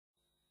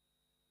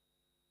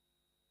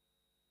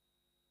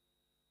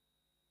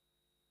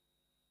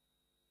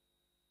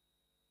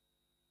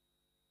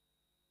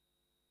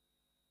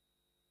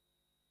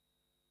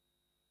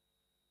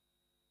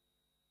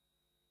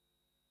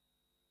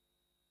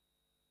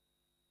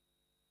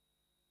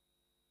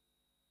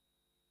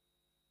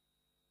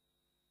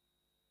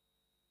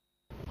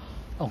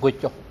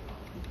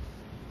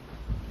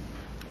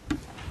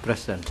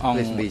President,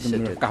 please be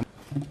seated.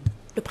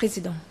 Le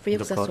président, veuillez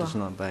The vous court is asseoir.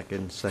 now back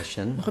in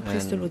session,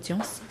 Reprise de and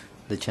l'audience.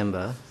 the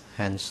chamber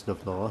hands the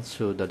floor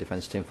to the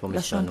defense team for La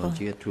Mr. Chambre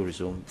Nojier to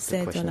resume the cède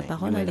la questioning.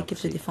 parole You à may now l'équipe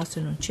de proceed. défense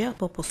de Nunchia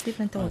pour poursuivre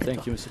Thank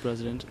l'interrogatoire. you, Mr.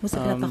 President. Vous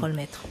avez la parole,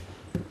 maître.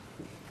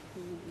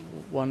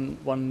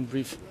 One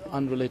brief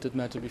unrelated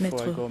matter before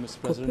Maître I go, Mr.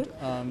 President.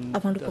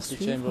 avant de Does the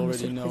poursuivre, chamber already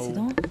Monsieur le know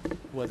Président,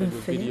 whether the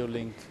fait video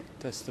link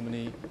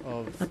testimony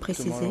of a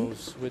précisé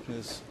tomorrow's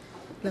witness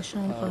la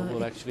Chambre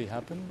will actually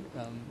happen?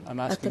 I'm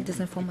a-t-elle asking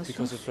des informations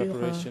because of sur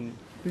preparation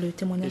le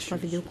témoignage par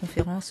issues.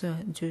 vidéoconférence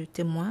du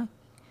témoin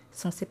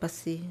censé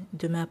passer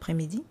demain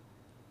après-midi?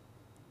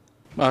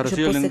 Je pose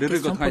cette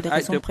question pour des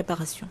raisons de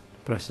préparation.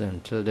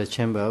 President, the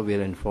chamber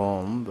will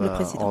inform Le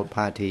président. all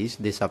parties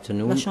this La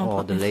afternoon Chambre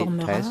or the late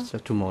informera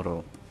test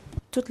tomorrow.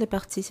 Toutes les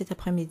parties cet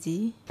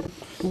après-midi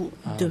ou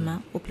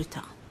demain au plus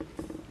tard.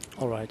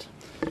 All right.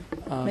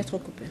 Maître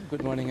Coupé.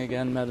 Good morning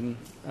again, Madam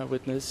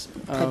Witness.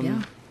 Très bien.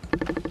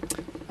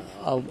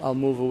 I'll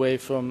move away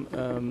from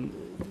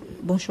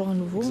Bonjour à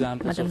nouveau,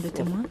 examples Madame le of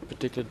témoin.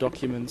 particular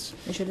documents.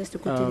 Et je laisse de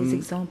côté les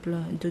exemples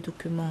de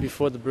documents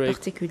Before the break,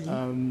 particuliers.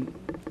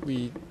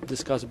 we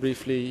discussed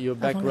briefly your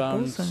Avant la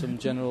background, pause, some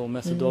general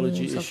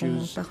methodology Nous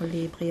avons issues,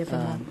 parlé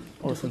brièvement de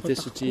votre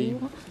authenticity,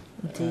 parcours,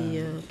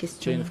 des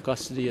questions chain of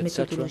custody,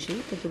 etc.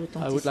 méthodologiques, de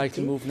I would like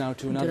to l'authenticité, move now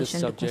to de la another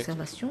chaîne de subject,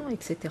 conservation,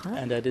 etc.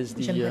 and that is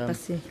J'aimerais the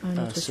passer à un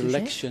autre sujet,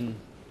 selection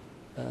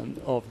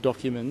of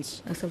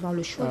documents, à savoir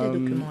le choix des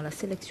documents, la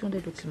sélection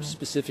des documents.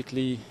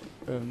 specifically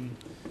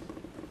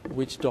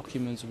which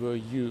documents were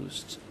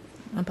used.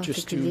 En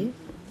Just to particulier,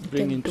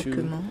 bring quels into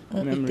documents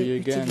ont memory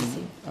été again,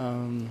 utilisés.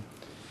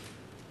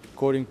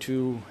 according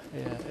to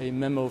a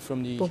memo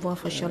from the Pour vous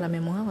rafraîchir la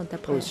mémoire,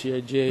 d'après un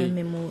OCIJ,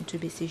 mémo du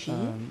BCJ,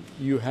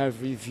 you have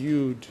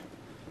reviewed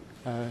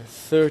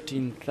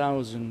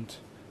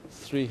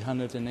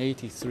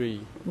 13,383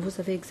 vous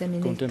avez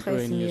examiné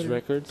contemporaneous 13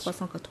 records.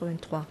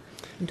 383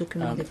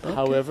 documents d'époque.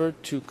 However,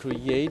 to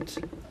create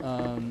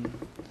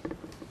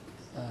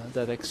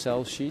that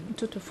Excel sheet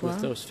Toutefois,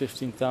 with those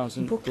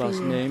 15,000 pour plus créer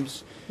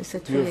names,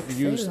 cette you feuille have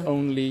used Excel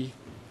only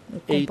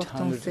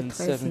comportant ces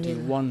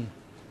 871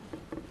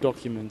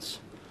 documents.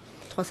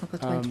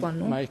 383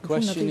 noms, my vous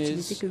question n'avez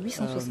utilisé is, que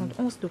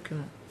 871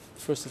 documents.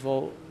 First of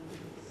all,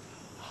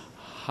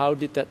 how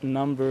did that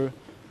number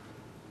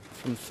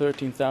from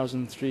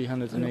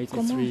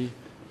 13,383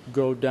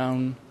 go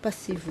down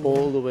Passez-vous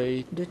all the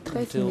way de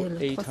until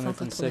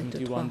 871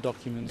 13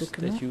 documents that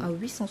documents you à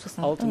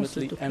 871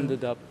 ultimately documents.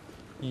 ended up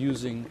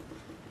using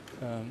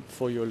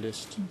for your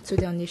list? Ce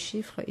dernier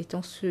chiffre étant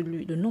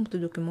le nombre de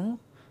documents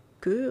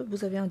que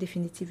vous avez en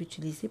définitive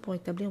utilisé pour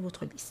établir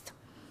votre liste.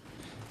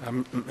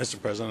 Mr.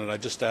 President, I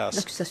just asked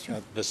L'accusation.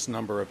 this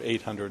number of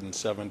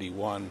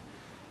 871.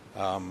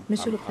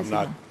 Monsieur le I'm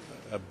Président, not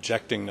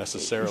objecting je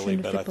necessarily,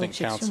 ne but fais I pas think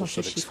objection counsel à ce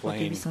should chiffre de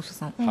explain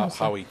 871.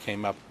 how he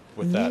came up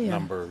with that Mais,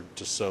 number,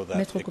 just so that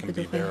Maître it can Coupé be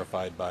devrait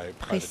verified by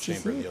the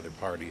chamber and the other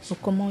parties. Donc,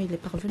 comment il est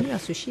parvenu à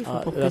ce chiffre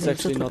pour que That's les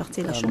actually autres not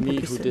parties de la Chambre me who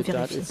puissent did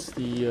that. vérifier. It's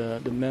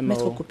the Maître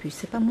memo Copus,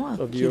 c'est pas moi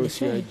of qui the l'ai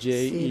fait, OCIJ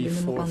c'est le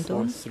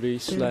mémorandum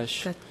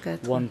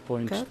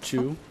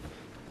E443/1.2.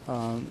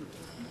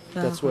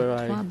 That's par where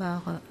I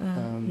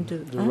 3/1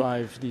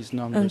 derive these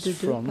numbers 1 de 2,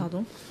 from.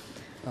 pardon.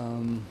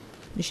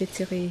 J'ai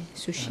tiré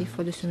ce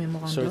chiffre de ce So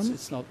mémorandum.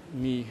 it's not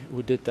me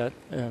who did that.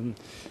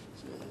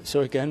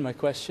 So again, my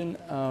question,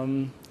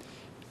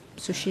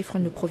 Ce chiffre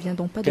ne provient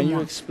donc pas de can you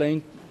moi. explain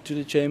to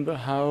the chamber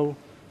how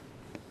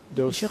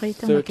those Je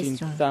réitère ma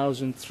question.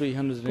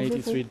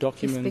 13,383 Pouvez-vous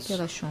documents expliquer à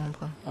la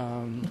Chambre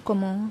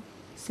comment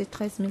ces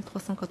 13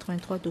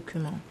 383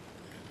 documents,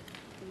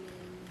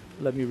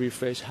 let me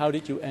rephrase, how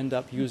did you end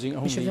up using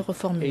je vais only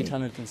reformuler,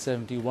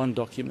 871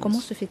 documents? comment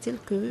se fait-il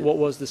que What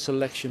was the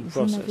selection vous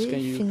process? n'avez Can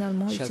you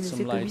finalement shed utilisé some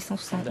que light on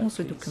 871 that,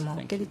 please? documents?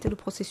 Thank Quel you. était le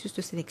processus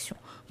de sélection?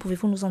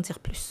 Pouvez-vous nous en dire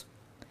plus?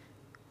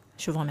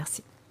 Je vous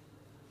remercie.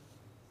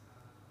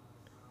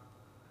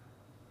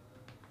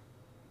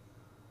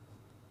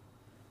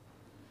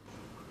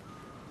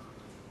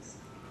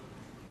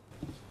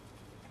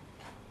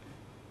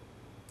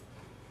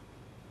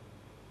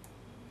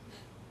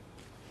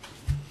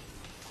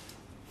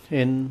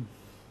 In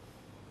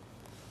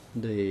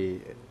the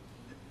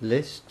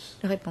list,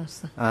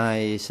 Réponse.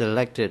 I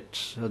selected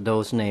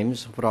those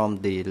names from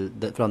the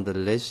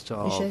list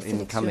of J'ai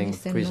incoming sélectionné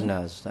ces noms.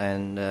 prisoners,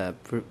 and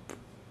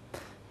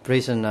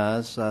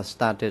prisoners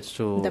started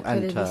to D'après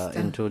les enter listes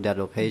into their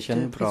location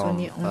de from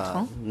prisonniers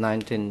entrants.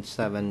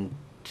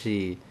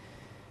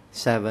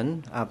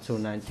 1977 up to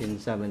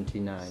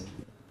 1979.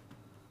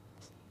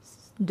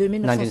 De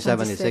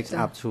 1976 1976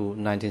 up to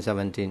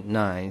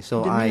 1979.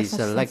 So de I 1976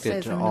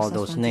 selected à all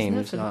those 1979, names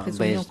les prisonniers ont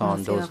based on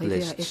commencé à those arriver à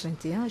lists.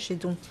 F21. J'ai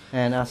donc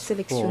And as for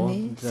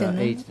sélectionné ces the noms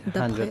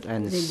d'après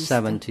les listes.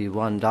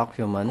 871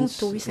 documents, Quant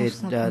aux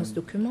 871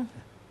 documents,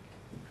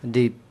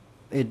 it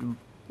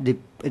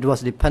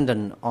was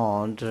dependent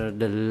on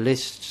the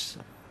lists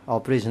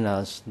of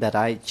prisoners that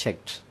I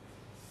checked.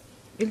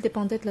 il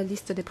dépendait de la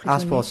liste des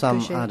As for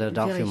prisonniers some other que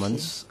j'ai vérifiée,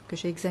 documents, que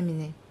j'ai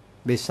examinée.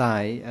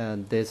 Besides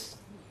these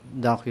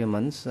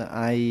documents,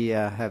 I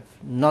have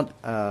not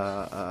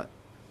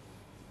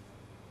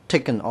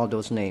taken all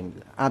those names,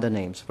 other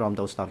names from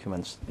those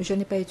documents. Je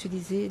n'ai pas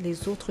utilisé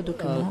les autres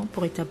documents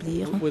pour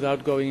établir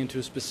without going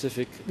into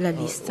specific la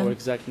liste or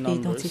exact et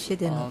numbers. identifier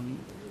des noms.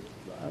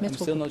 I'm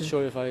still not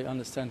sure if I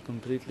understand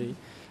completely.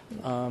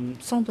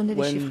 Sans donner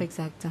les when chiffres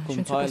exacts, je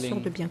ne suis pas sûre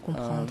de bien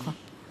comprendre.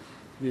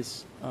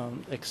 This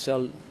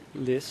Excel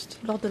list,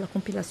 Lors de la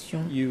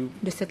compilation you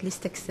de cette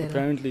liste Excel,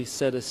 apparently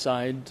set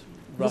aside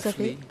vous avez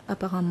roughly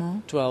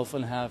apparemment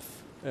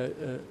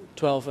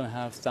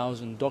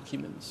 12,500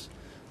 documents.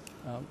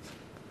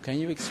 Can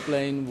you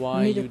explain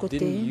why mis de you côté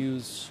didn't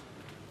use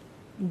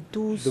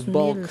 12 the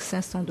bulk,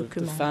 500 the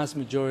documents? vast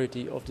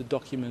majority of the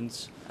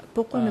documents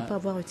Pourquoi ne pas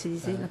avoir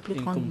utilisé la plus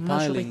in grande compiling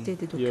majorité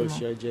des the documents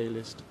OCIJ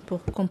list?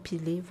 pour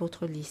compiler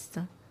votre liste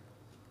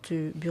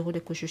du bureau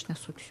des co-juges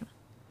d'instruction?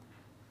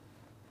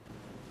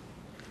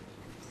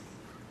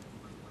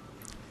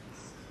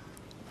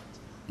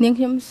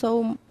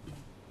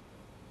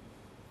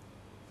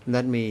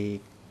 Let me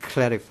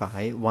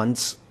clarify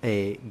once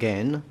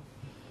again.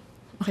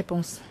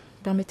 Réponse.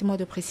 Permettez-moi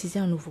de préciser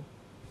à nouveau.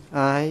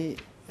 I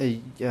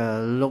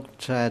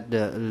looked at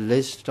the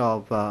list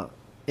of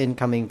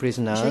incoming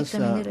prisoners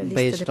examiné la liste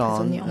based des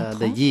prisonniers on the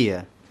entrants.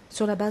 year.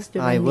 Sur la base de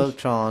I l'année,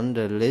 worked on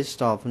the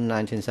list of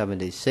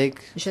 1976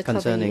 j'ai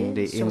concerning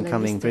travaillé the sur la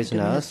incoming liste de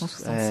prisoners,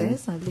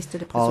 1976, la liste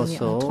des prisonniers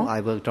also entrants,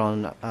 I worked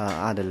on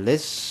other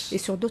lists et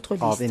sur d'autres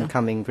of listes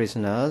incoming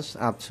prisoners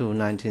up to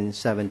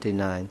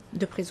 1979.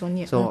 de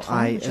prisonniers So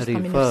entrants I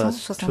jusqu'en referred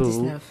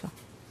 1979.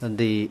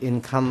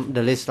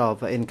 the list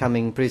of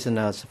incoming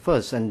prisoners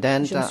first, and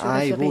then Je me suis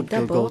I référé would go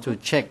d'abord to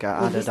check aux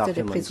other listes des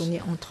documents.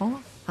 prisonniers entrants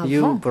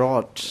You avant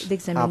brought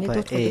d'examiner up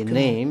d'autres a documents.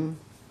 name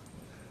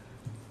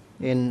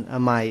in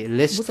my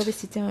list. Vous avez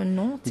cité un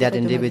nom That tiré de ma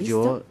liste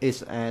individual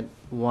is at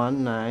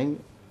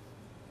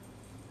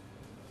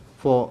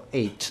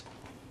 1948.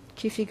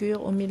 qui figure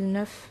au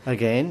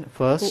Again,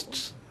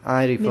 first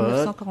I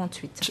referred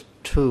 1948.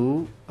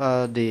 to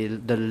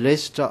the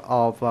list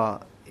of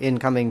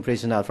incoming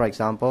prisoners, for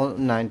example,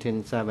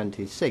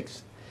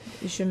 1976.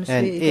 Je me suis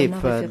And également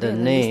if référé the à la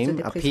liste name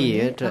des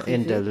prisonniers appeared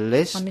in the arrivés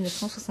list en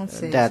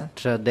 1976. that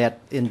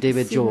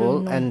individual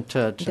Si le nom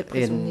entered des in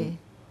prisonniers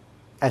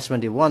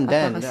S21,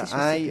 then apparaissait sur I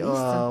cette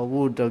liste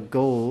would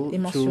go et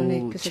mentionné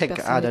to que cette check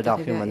personne other est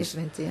arrivée à documents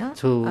S21,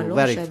 to alors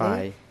verify.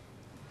 j'allais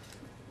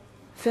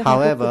faire un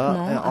However,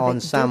 recoupement on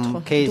avec some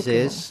d'autres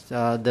cases,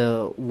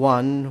 the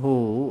one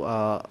who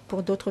documents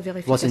pour d'autres was in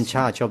vérifications.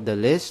 charge of the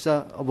list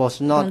was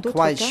Dans not d'autres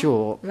quite cas,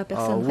 sure la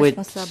personne with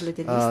responsable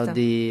des listes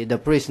the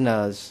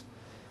prisoners'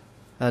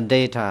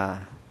 data.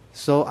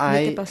 So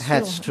I n'était pas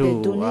had sûr des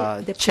données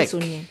to des check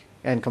prisonniers.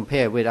 and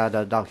compare with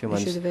other Je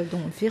documents. devais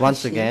donc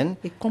Once vérifier again,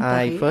 et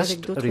comparer I avec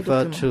first d'autres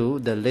refer documents. to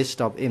the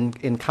list of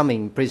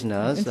incoming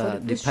prisoners Une fois de plus,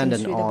 je me dependent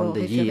suis on d'abord the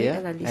référé year,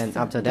 à la liste and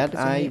after des that I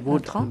prisonniers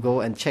would entrants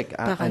go and check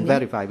par and année.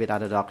 verify with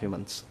other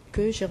documents.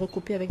 Que j'ai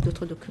recoupé avec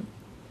d'autres documents.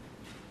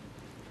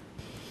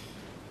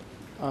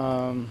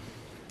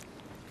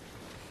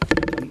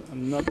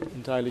 I'm not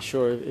entirely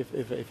sure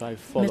if I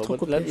follow, Maître but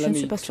Coupé, let je ne me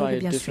suis pas sûre try de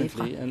it bien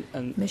suivre, differently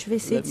and mais je vais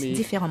essayer let me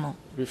différemment.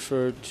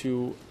 refer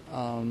to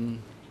a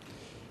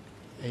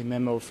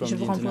memo from Je the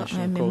vous renvoie à un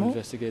International mémo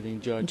Co-Investigating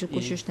Judge du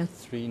co-juge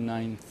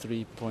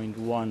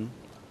E393.1.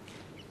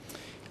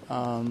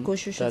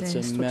 Co-juge That's a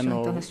d'instruction memo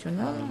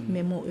internationale,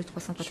 mémo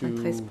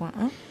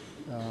E393.1,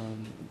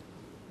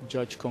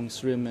 Judge Kong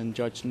Srim and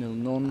Judge Nil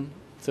Non,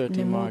 30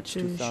 Mémo March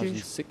du juge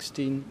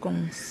 2016, Kong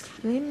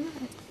Slim,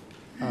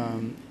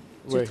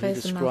 where he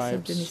 13 mars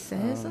describes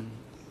 2016.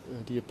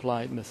 the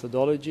applied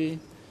methodology.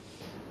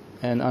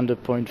 And under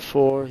point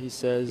 4, he Il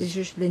says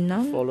juge les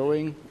noms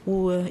following,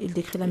 où il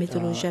décrit la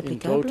méthodologie in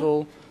applicable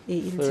total, et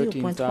il dit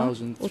au point 3,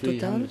 au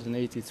total,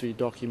 13,383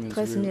 documents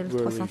 13 were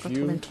reviewed,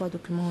 383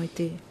 documents ont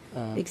été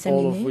all of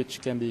examinés which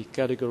can be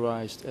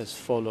categorized as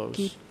follows.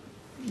 qui,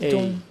 A,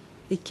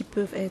 et qui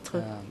peuvent être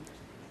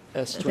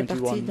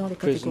répartis S21 dans les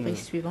prisoner catégories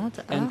suivantes.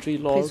 A, entry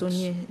logs,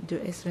 prisonniers de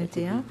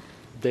S21,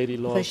 daily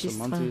logs or registre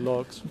monthly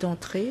logs.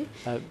 d'entrée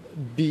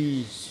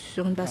B,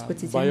 sur une base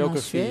quotidienne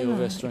biography mensuelle,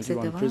 of etc.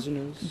 S21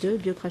 prisoners. 2,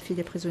 biographie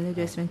des prisonniers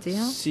de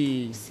S21.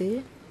 C,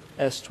 C,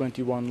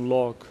 S21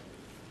 log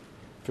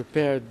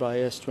prepared by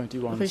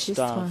S21 registre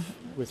staff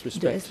with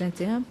de respect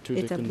S21 to the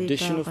établi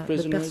condition par of le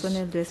prisoners.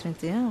 personnel de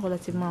S21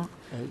 relativement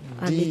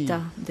à D,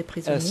 l'état des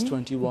prisonniers.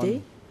 S21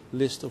 D,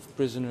 list of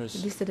prisoners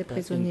liste des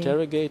prisonniers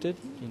interrogated,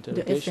 de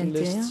interrogation S21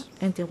 lists.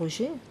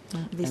 interrogés,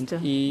 liste And E,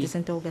 des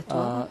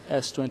interrogatoires,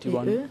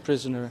 S21 et E,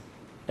 prisoner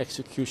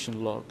execution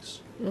logs.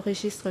 le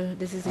registre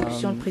des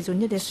exécutions de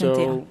prisonniers de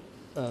S21.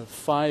 So,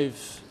 5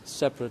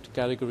 separate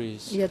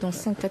categories. Il y a donc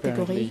 5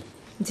 catégories apparently,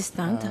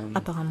 distinctes,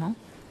 apparemment,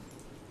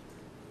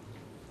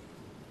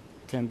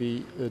 can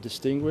be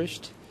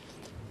distinguished.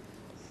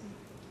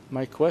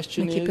 My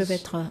question mais qui peuvent is,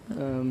 être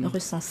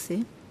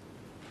recensées.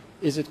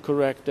 is it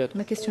correct that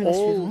Ma question est la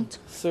all suivante.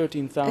 Est-ce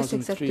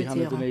exact de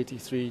dire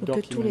 13,383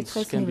 que tous les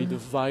documents can be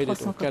divided or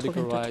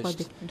 383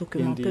 categorized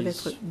documents in peuvent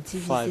être these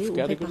divisés 5 ou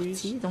categories?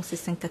 répartis dans ces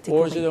 5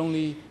 Or is it catégories?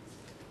 only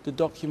the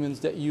documents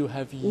that you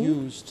have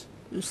used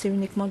c'est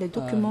uniquement les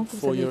documents que vous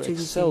for avez your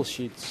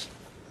utilisés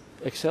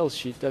Excel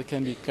sheet that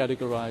can be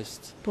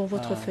categorized pour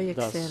votre feuille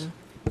thus. Excel,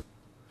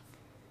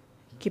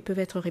 qui peuvent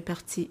être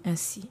répartis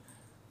ainsi.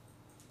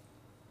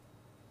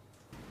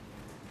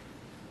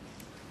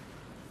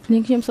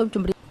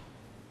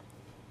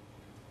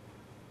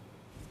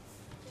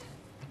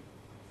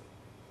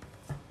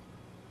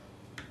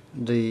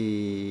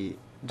 The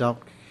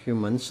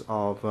documents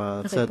of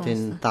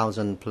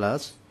 13,000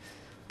 plus,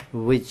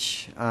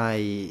 which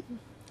I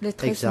Les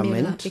 13 000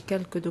 examined, et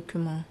quelques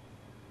documents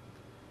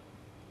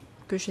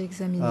que j'ai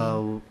examinés.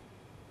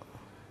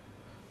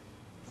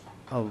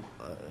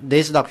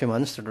 These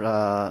documents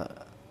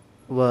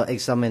were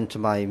examined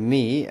by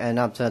me, and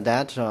after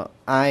that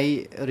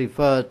I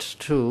referred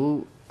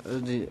to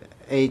the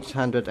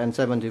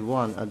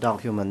 871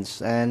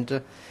 documents,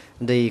 and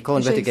the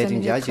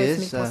co-investigating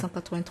judges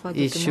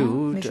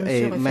issued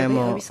a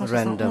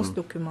memorandum,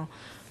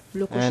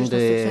 and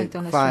the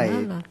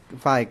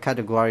five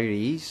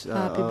categories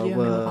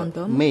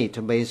were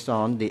made based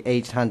on the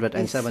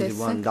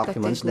 871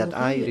 documents that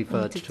I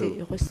referred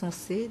to.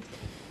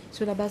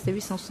 Sur la base des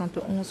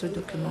 871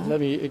 documents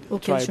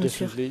auxquels je me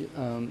suis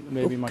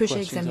maybe my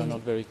questions are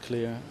not very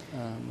clear.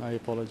 I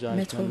apologize,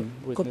 Maître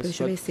Coppe,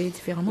 je vais essayer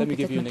différemment.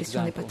 Peut-être ma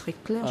question n'est pas très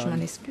claire, je m'en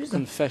excuse.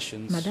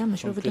 Madame,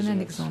 je vais vous donner un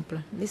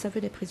exemple. Les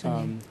aveux des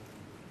prisonniers.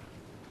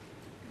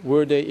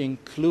 Were they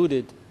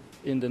included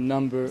in the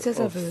number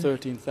of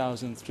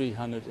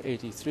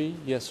 13,383?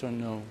 Yes or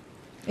no?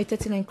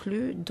 Étaient-ils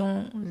inclus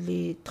dans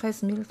les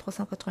 13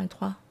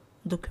 383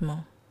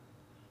 documents?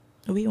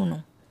 Oui ou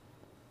non?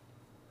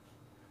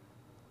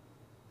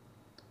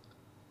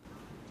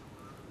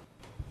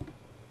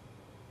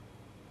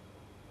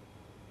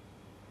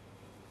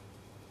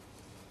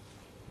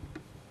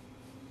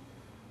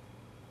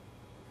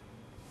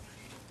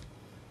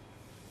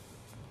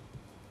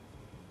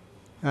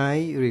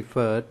 I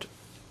referred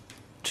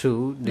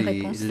to the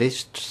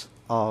lists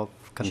of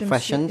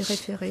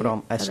confessions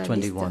from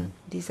S21.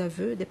 Des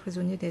aveux des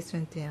prisonniers des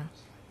S21.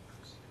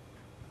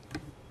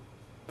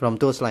 From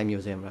Toslime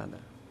Museum,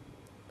 rather.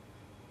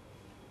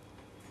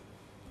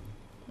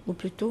 Ou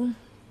plutôt,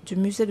 du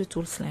musée de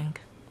Toulslang.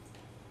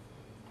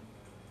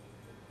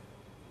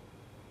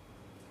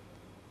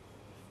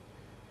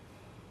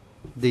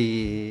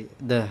 The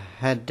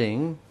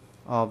heading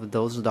of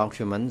those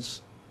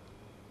documents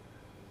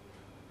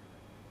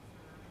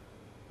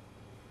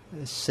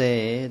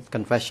say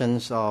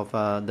confessions of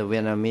the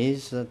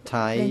Vietnamese,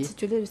 Thai,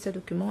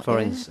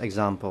 for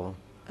example.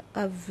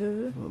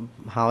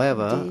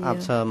 However,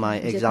 after my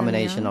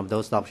examination of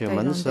those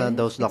documents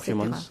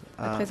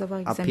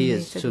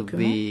appears to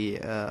be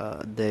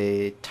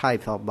the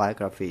type of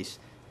biographies.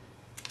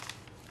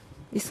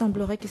 Il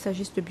semblerait qu'il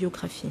s'agisse de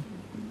biographie.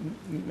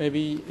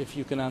 Maybe if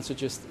you can answer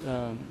just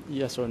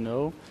yes or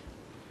no.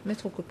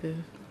 Maître Coppe,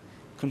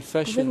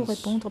 confessions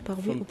from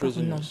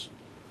prisoners.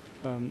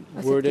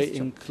 Were they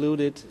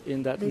included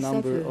in that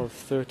number of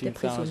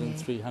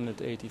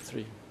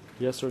 13,383?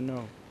 Yes or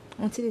no?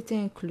 Ont-ils été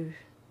inclus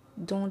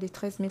dans les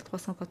 13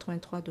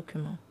 383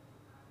 documents?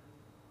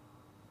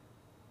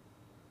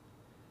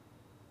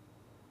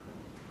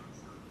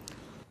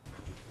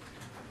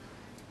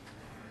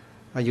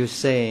 Are you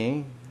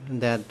saying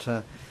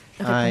that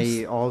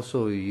I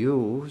also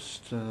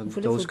used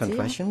those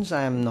confessions?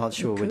 I am not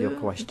sure with your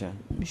question.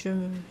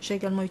 J'ai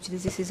également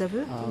utilisé ces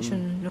aveux. Je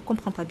ne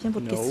comprends pas bien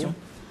votre question.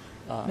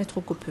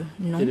 Maître Coppe,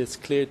 non. It is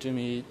clear to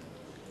me,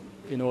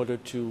 in order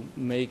to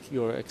make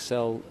your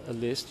Excel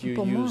list,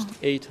 you used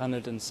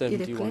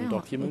 871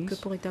 documents. Que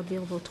pour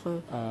établir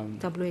votre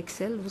tableau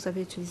Excel, vous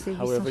avez utilisé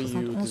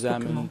 871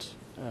 documents.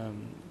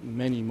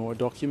 Many more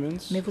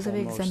documents. Mais vous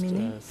avez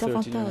examiné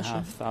davantage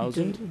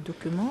de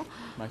documents,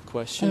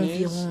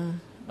 environ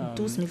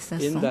 12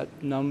 500. In that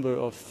number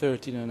of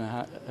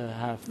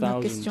 13,500, ma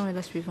question est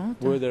la suivante.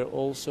 Were there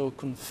also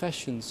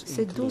confessions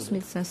Ces 12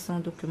 500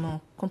 documents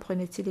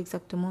comprenaient-ils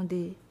exactement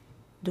des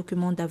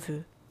documents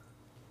d'aveu?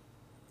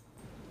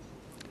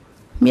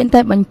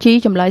 There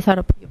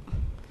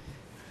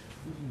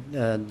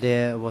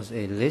was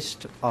a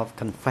list of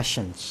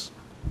confessions.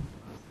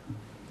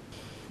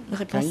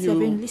 Can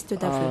you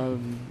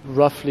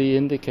roughly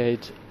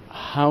indicate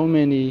how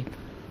many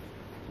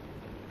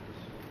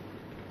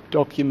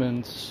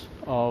documents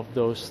of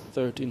those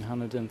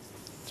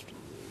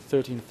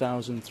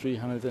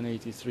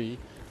 13,383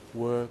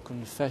 were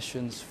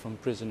confessions from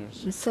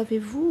prisoners?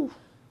 Savez-vous,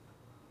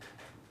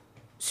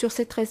 sur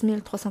ces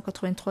 13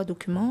 383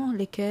 documents,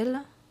 lesquels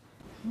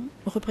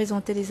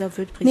représentaient les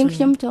aveux de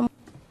prisonniers?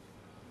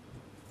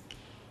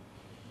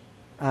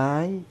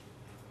 I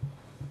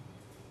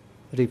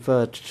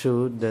referred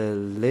to the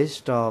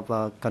list of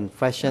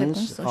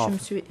confessions of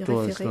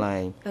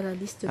Toslime.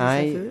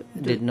 I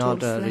did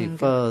not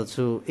refer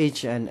to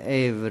each and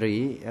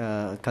every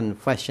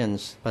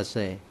confessions per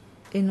se.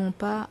 Et non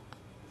pas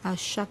à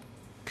chaque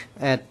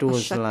At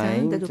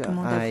Toslime,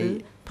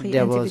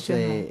 there was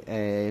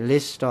a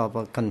list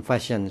of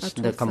confessions,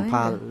 the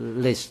compiled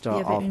list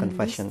of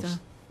confessions.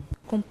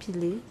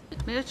 compiler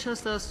May I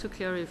just ask to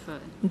clarify?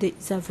 Des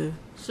aveux.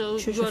 So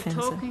you are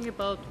talking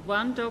about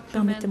one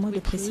document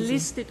with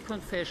listed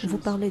confessions. Vous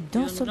parlez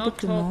d'un seul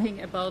document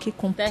qui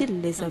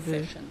compile les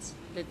aveux,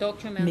 mais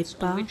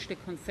pas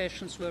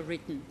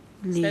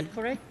les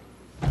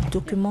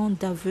documents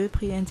d'aveux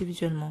pris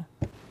individuellement.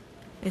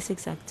 Est-ce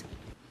exact?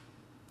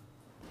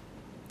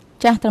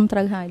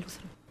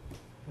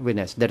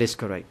 Witness, that is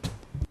correct.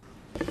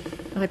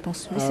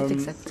 Réponse, oui, c'est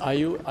exact. Are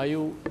you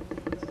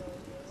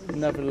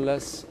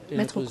nevertheless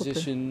in a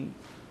position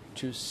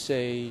to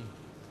say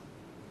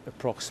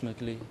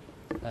approximately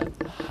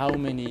how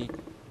many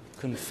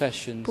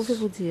confessions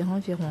pouvez-vous dire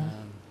environ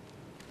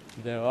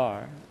there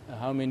are,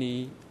 how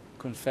many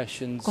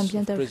confessions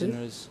combien of d'aveux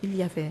prisoners il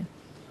y avait?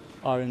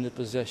 are in the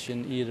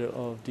possession either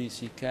of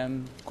DC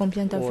Chem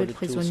Combien d'aveux or de the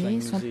prisonniers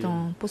Tulsa sont Museum?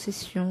 en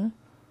possession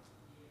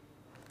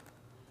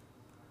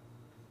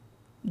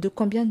de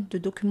combien de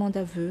documents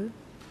d'aveux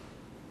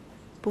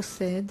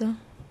possède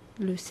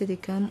le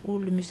CDCAM ou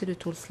le musée de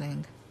Tulsa?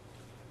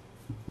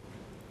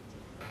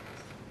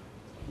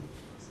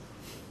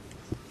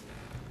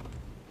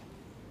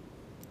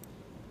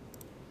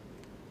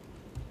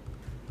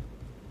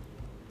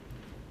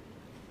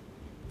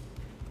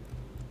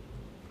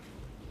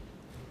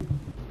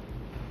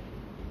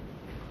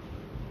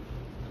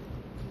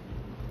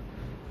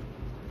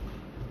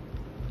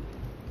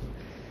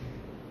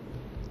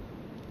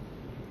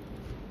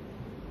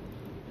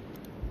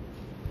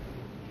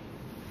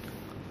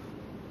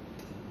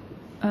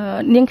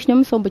 I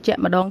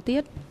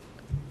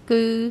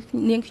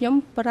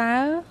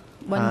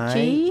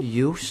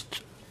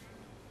used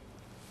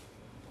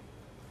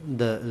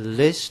the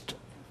list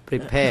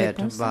prepared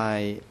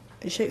by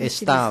a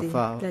staff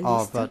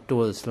of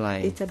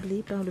Tulsa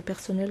établie par le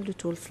personnel de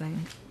Tulsa.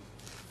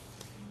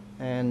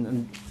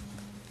 And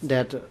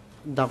that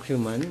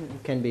document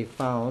can be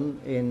found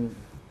in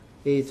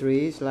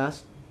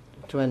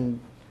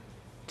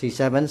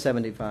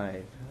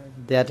E3/2775.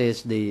 That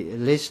is the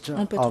list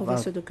of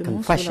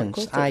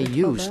confessions I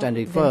used and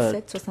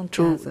referred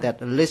to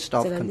that list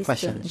of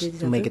confessions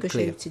to make it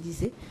clear.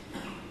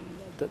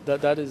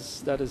 That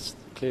is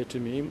clear to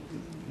me.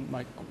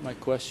 My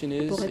question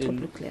is,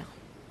 in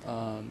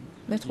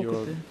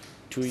your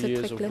 2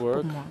 years of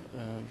work,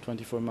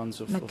 24 months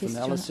of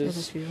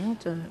analysis,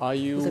 are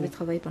you in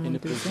a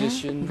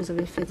position to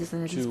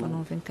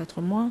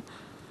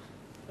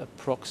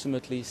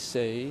approximately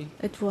say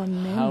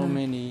how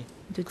many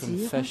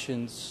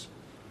confessions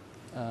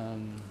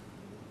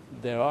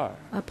there are?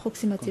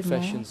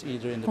 Confessions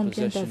either in the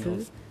possession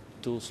of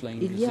Tulsa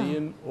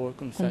Museum or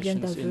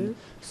confessions in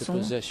the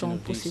possession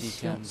of DC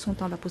Chem.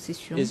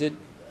 Is it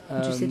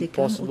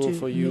possible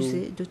for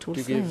you to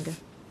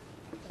give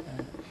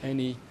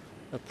any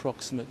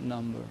approximate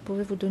number?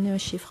 Pouvez-vous donner un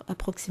chiffre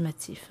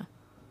approximatif?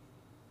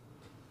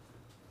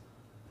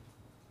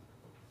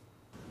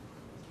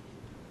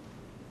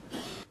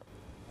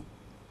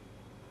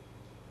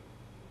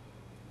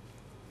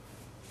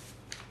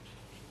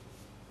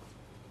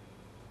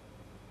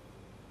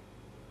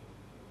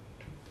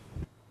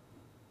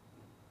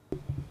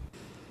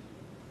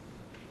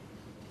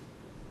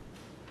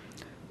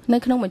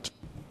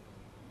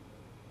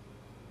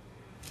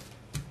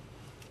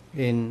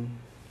 In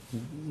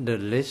the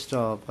list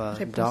of,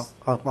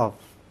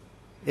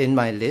 in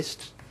my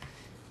list,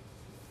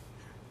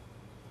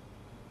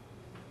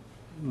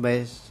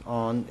 based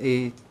on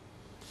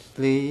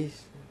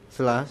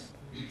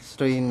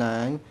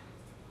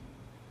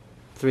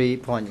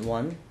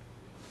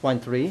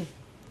E3/39.3.1.3,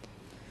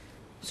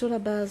 sur la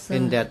base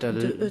in that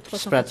de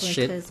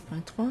spreadsheet,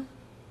 E393.3,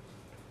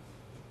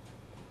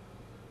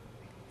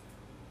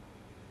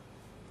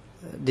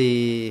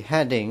 the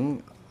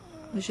heading,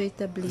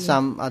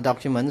 some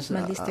documents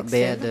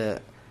bear the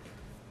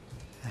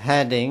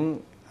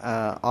heading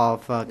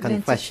of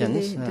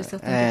confessions,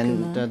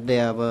 and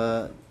there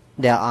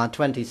are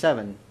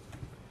 27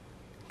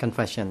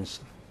 confessions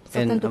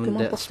in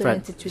the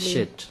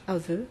spreadsheet.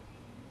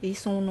 Et ils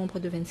sont au nombre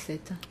de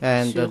 27.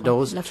 And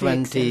those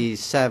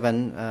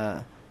 27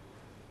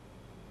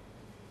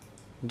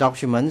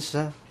 documents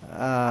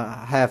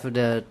have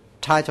the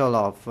title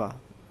of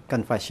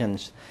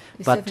confessions.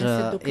 But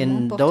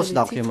in those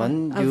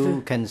documents,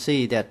 you can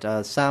see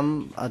that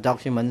some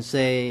documents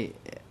say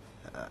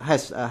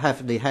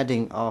have the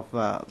heading of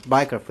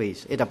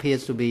biographies. It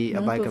appears to be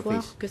a biographies. On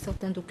peut voir que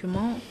certains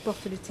documents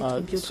portent le titre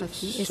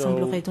biographie et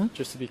sembleraient donc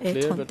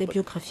être des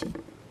biographies.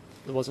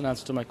 There was an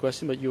answer to my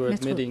question, but you were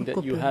admitting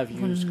that you have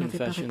used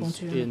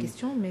confessions in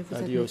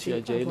the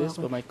OCIJ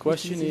list. But my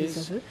question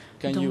is,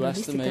 can you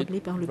estimate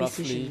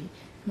roughly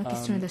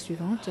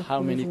how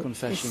many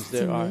confessions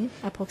there are?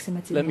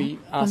 Let me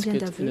ask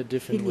it in a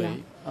different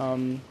way.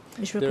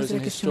 There is a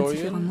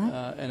historian,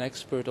 an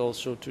expert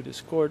also to this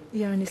court,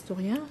 David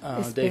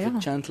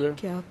Chandler,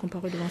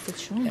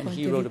 and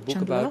he wrote a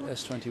book about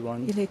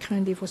S21. His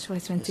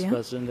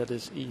president, that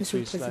is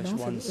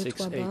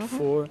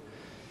E3/1684.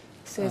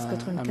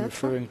 I'm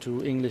referring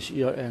to English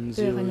ERN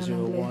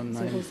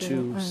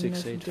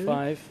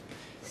 00192685.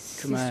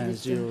 command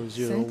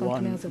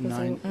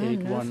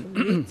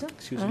 001-981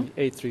 excuse me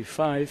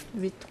 835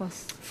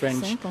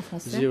 French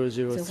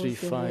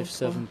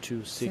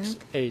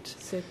 00357268.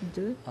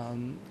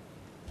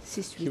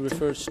 He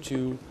refers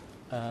to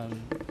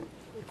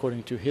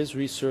according to his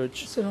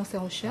research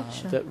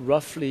that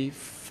roughly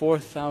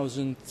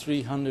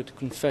 4,300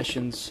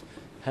 confessions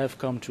have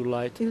come to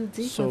light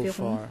so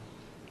far.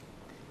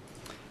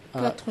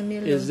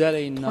 Is that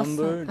a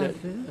number that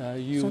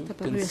you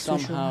can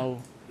somehow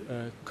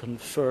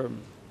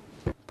confirm?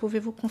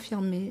 Pouvez-vous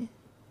confirmer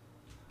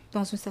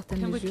dans une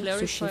certaine mesure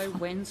ce chiffre?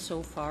 When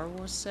so far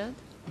was said?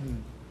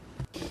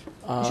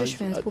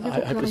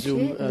 I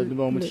presume the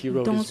moment he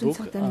wrote his book,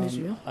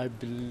 I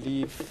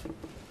believe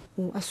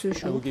I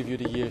will give you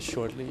the year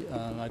shortly.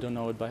 I don't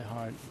know it by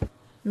heart.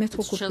 Maître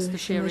Coupeux,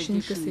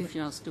 j'imagine que c'est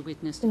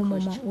au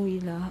moment où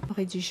il a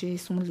rédigé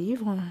son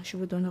livre. Je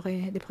vous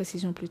donnerai des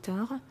précisions plus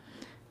tard.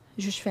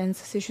 Juge Fens,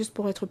 c'est juste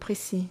pour être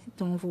précis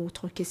dans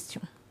votre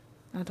question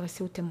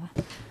adressée aux témoins.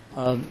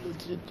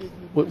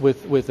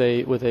 With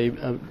a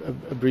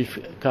brief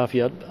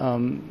caveat,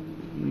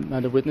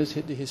 Madam Witness,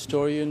 the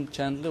historian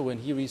Chandler, when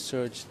he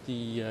researched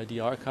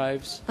the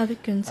archives,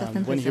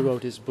 when he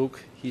wrote his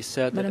book, he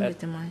said that at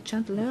the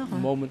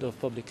moment of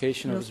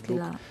publication of his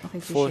book,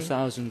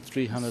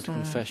 4,300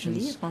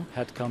 confessions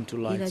had come to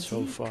light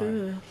so far.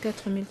 My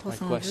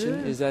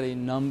question, is that a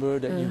number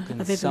that you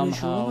can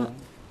somehow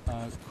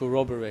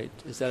corroborate?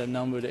 Is that a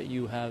number that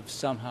you have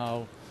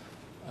somehow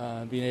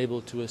been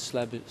able to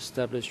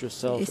establish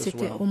yourself Et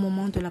c'était as well? au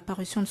moment de la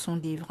parution de son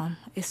livre.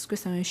 Est-ce que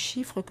c'est un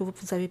chiffre que vous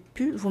avez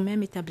pu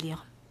vous-même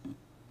établir?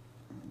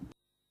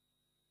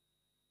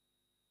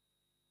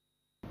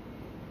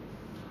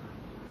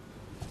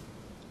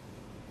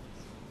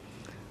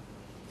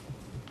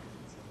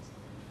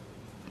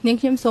 In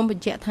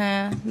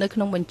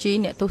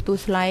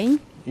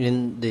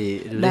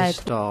the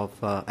list of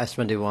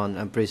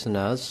S21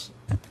 prisoners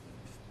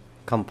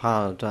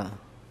compiled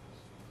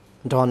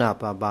drawn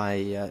up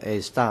by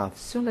a staff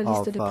Sur la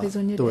liste des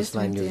prisonniers de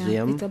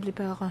S21 établie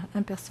par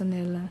un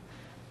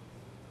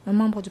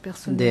membre du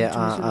personnel there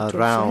are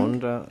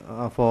around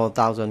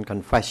 4,000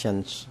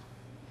 confessions.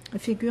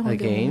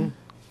 Again,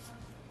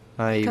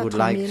 I would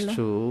like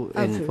to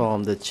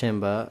inform the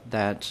chamber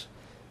that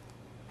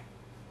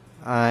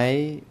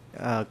I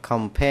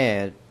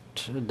compared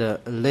the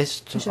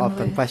list of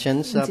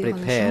confessions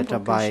prepared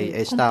by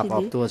a staff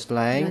of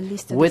Tours-Lang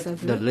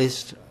with the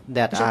list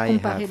that I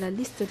have.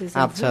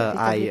 After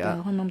I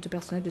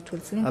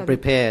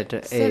prepared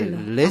a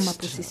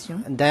list,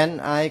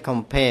 then I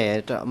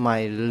compared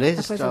my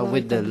list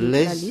with the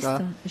list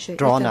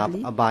drawn up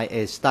by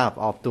a staff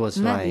of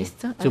Tours-Lang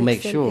to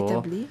make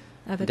sure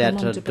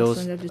that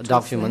those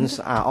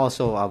documents are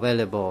also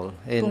available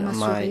in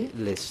my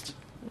list.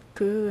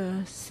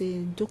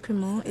 Ces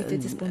documents étaient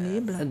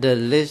disponibles. The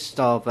list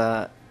of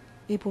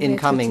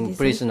incoming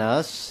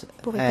prisoners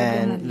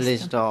and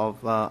list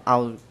of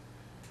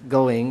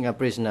outgoing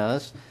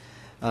prisoners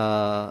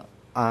are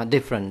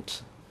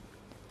different.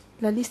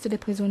 La liste des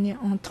prisonniers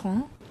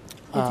entrants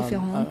est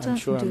différente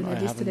de la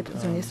liste des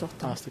prisonniers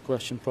sortants.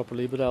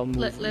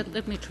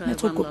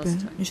 Maître Coupeux,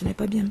 je n'ai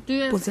pas bien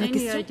posé la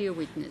question.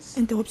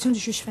 Interruption du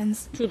juge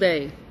Fens.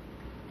 Today,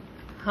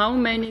 how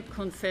many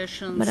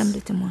confessions Madame le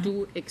témoin.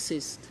 do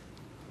exist?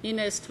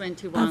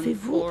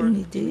 Avez-vous une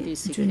idée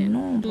du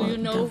nombre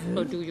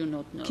d'aveux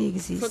qui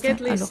existent à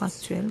l'heure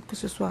actuelle, que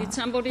ce soit à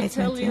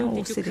S21 ou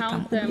au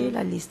CDCAM? Oubliez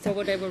la liste.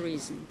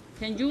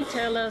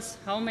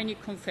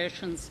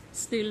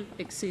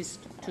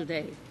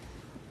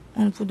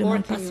 On ne vous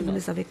demande pas si vous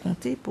les avez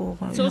comptés pour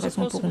une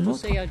raison ou pour une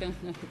autre.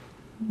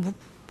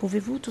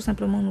 Pouvez-vous tout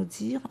simplement nous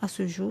dire à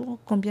ce jour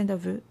combien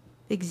d'aveux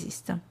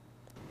existent?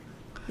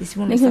 Et si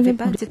vous ne le savez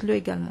pas, dites-le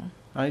également.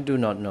 I do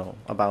not know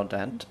about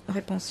that,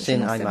 Réponse,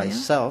 since I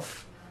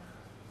myself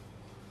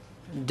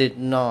did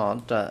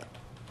not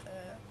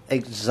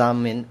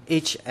examine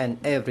each and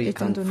every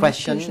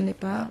confession je n'ai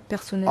pas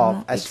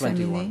personnellement of S21.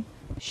 examiné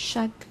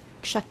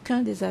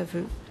chacun des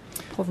aveux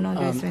provenant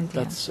de S21.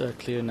 That's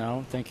clear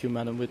now. Thank you,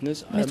 Madam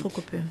Witness. Maître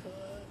Coupeux,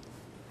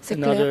 c'est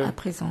clair à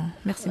présent.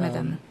 Merci,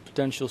 Madame.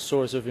 Potential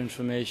source of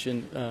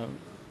information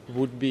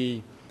would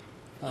be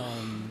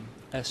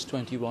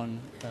S21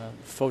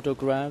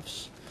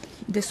 photographs.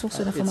 Des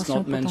sources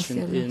d'informations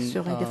potentielles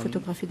seraient des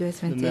photographies de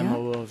S21.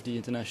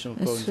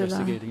 Cela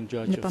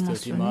n'est pas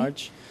mentionné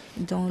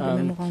dans le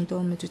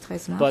mémorandum du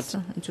 13 mars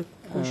du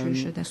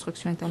juge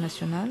d'instruction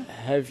internationale.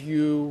 Have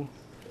you,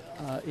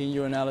 in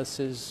your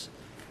analysis,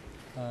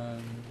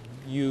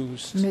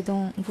 used Mais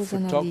dans vos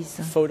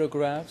analyses,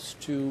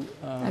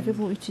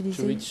 avez-vous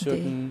utilisé des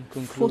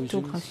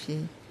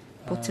photographies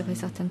pour tirer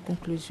certaines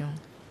conclusions?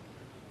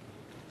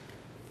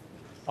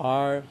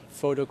 Are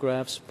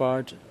photographs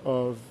part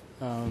of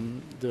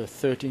the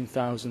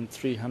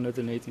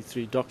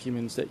 13,383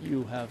 documents that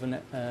you have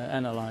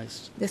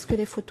analyzed? Est-ce que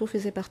les photos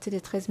faisaient partie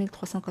des 13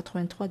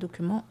 383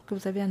 documents que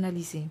vous avez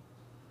analysés?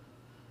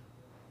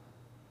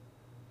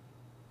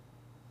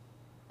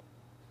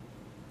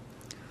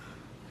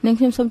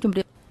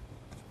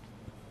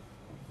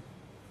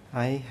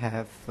 I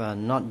have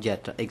not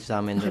yet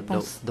examined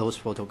those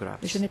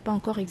photographs. Je n'ai pas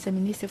encore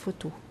examiné ces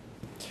photos.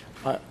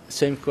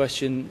 Same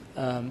question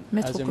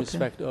as in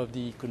respect of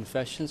the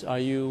confessions. Are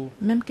you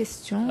même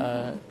question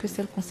que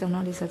celle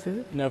concernant les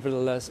aveux?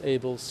 Nevertheless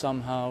able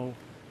somehow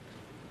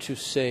to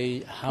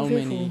say how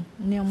many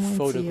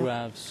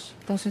photographs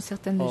dans une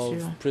certaine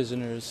mesure, of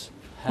prisoners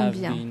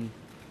have been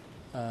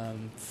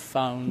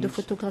found de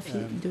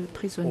photographies de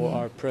prisonniers or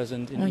are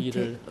present in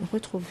either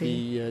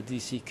the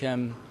DC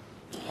Chem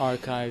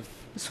archive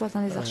soit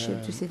dans les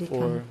archives du CDCAM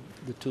or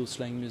the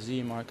Toolslang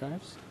Museum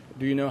archives?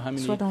 Do you know how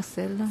many soit dans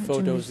celles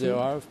photos there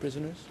are of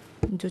prisoners?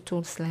 De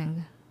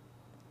Toolslang.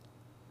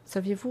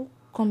 Saviez-vous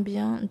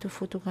combien de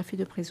photographies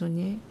de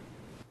prisonniers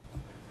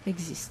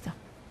existent?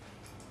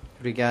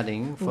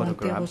 Regarding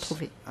photographs,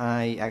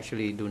 I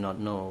actually do not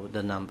know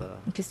the number.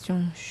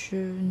 Question, je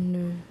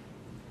ne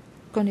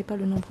connais pas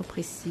le nombre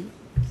précis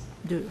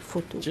de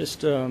photos.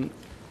 Just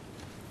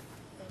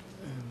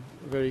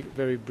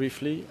very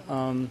briefly,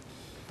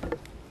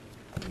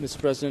 Mr.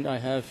 President, I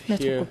have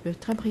here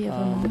très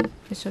brièvement,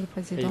 Monsieur le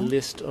Président, a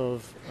list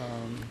of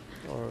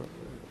or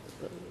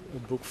a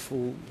book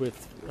full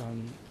with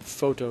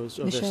photos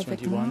of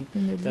S21.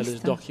 That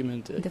is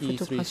document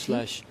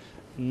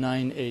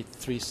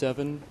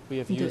E3/9837. We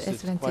have used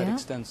it quite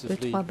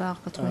extensively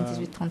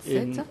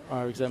in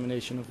our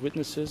examination of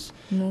witnesses.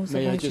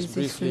 May I just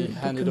briefly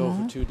hand it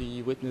over to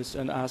the witness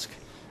and ask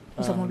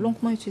Nous avons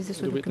longuement utilisé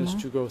ce document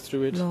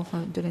lors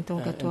de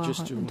l'interrogatoire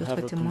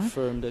d'autres témoins.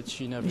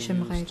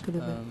 J'aimerais que le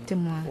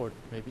témoin,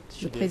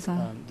 le présent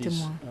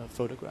témoin,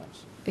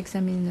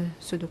 examine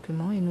ce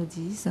document et nous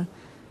dise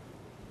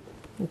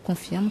ou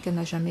confirme qu'elle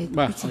n'a jamais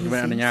utilisé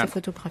ces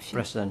photographies.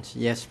 President,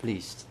 yes,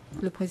 please.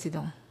 Le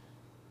président,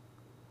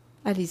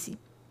 allez-y.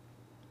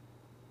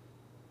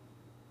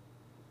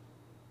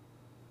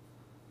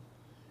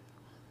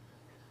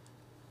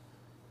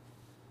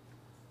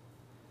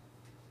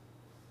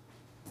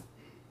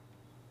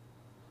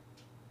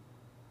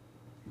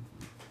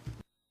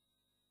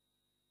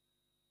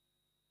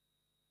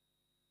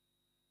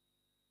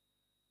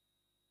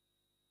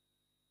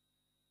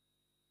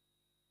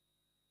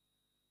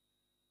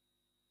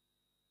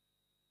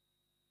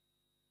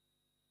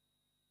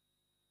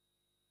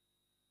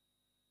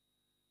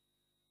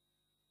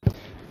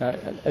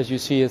 As you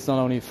see, it's not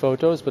only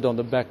photos, but on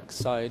the back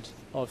side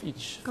of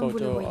each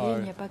photo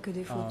il n'y a pas que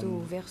des photos au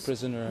verso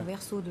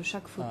de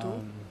chaque photo.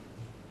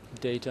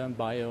 Data,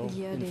 bio, il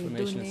y a information,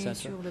 des données etc.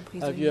 sur le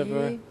Have you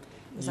ever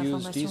prisonnier, des used these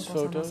informations concernant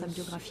photos sa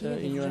biographie.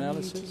 in your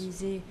analysis?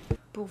 Utilisé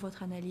pour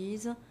votre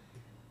analyse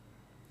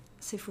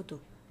ces photos.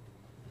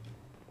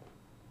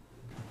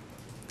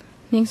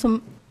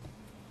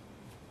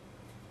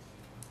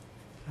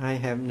 I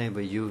have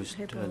never used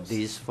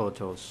these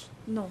photos.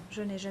 Non,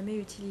 je n'ai jamais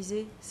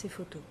utilisé ces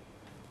photos.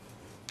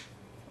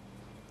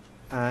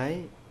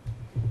 I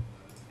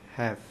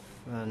have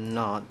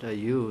not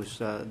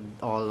used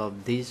all of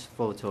these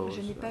photos.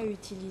 Je n'ai pas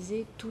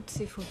utilisé toutes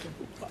ces photos.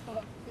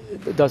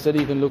 Does that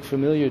even look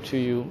familiar to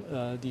you,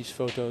 these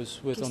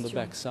photos with on the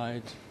back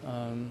side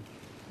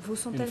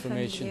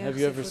information? Have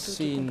you ever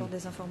seen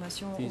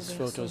these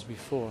photos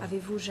before?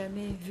 Avez-vous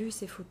jamais vu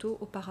ces photos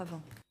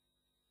auparavant?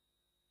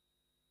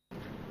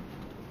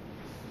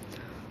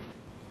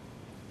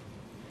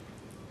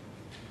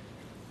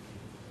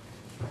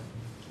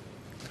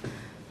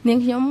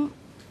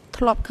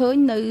ធ្លាប់ឃើញ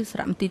នៅសា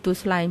រមន្ទីរទួល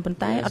ស្លែងប៉ុន្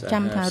តែអត់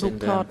ចាំថារូប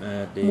ថត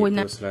មួយ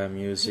ណា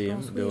Museum,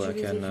 though I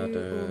cannot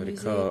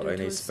recall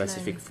any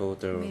specific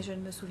photo.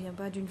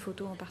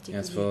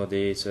 As for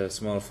these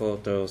small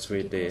photos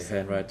with the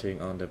handwriting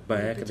on the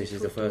back, this is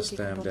the first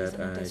time that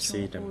I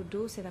see them.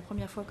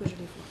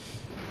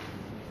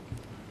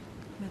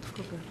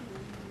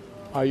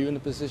 Are you in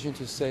a position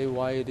to say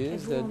why it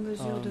is that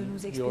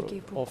your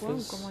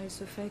office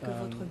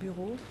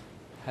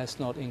has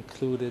not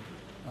included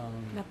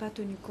n'a pas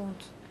tenu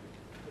compte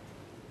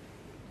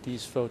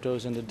these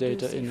photos and the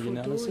data in the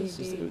analysis?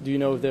 Do you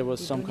know if there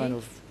was some kind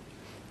of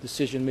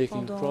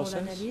decision-making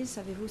process? Pendant l'analyse,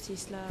 savez-vous si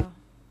cela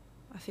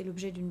a fait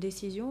l'objet d'une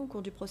décision au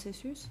cours du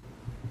processus?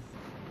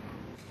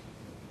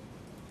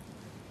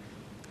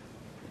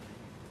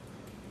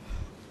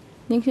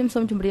ខ្ញុំសូ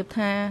មជម្រាប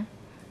ថា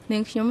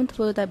នាងខ្ញុំធ្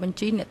វើតែបញ្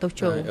ជីអ្នកទោស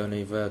ចូល I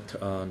only worked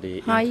on the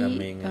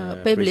incoming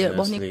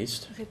prisoners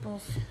list.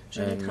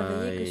 And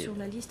my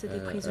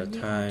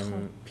time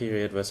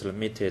period was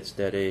limited,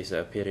 that is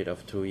a period of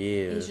 2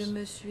 years.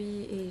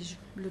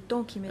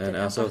 And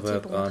I also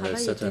worked on a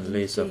certain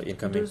list of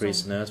incoming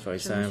prisoners. For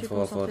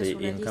example, for the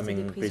incoming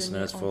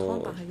prisoners for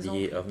the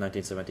year of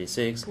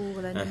 1976,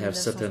 I have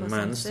certain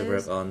months to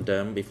work on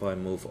them before I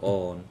move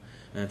on.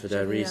 And for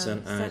that reason,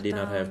 I did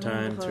not have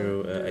time to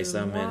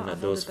examine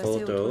those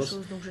photos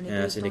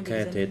as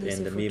indicated in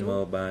the memo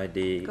by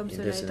the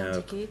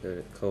international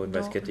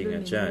co-investigating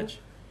judge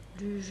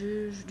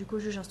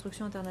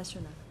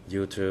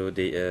due to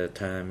the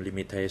time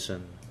limitation.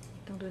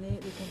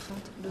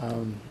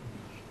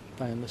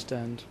 I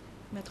understand.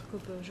 Maître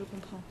Cooper, je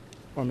comprends.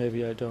 Or maybe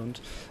I don't.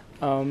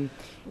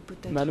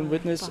 Madam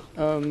Witness,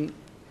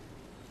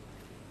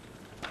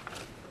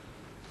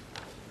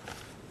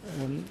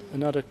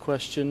 Another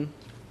question.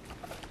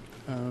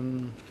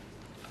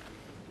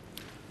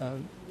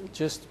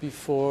 Just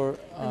before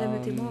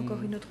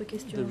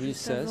the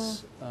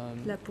recess,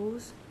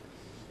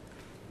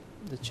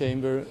 the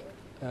chamber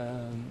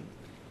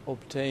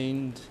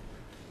obtained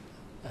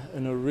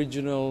an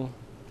original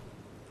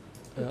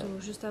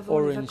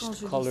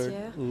orange-colored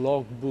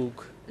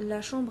logbook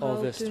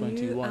of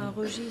S21.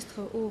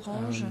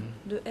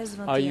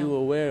 Are you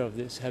aware of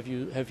this? Have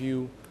you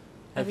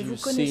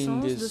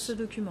seen this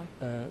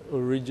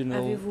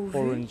original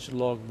orange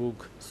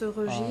logbook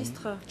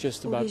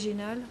just about,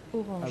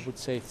 I would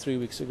say, 3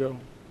 weeks ago?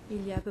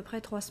 Il y a à peu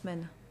près 3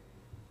 semaines.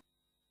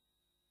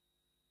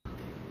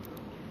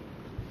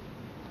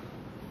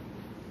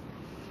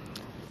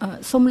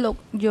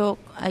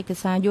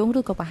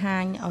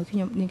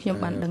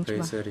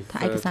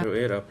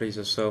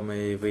 Please show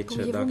me which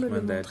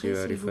document that you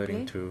are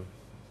referring to.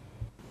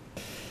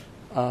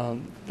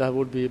 That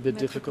would be a bit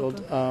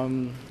difficult.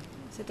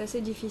 C'est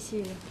assez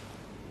difficile.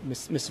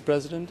 Mr.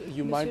 President,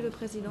 you might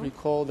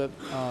recall that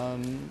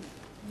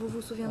vous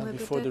vous souviendrez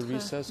before the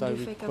recess, I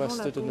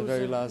requested on the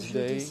very last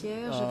day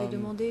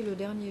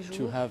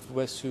to have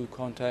WESU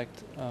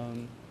contact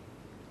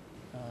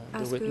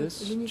the witness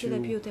to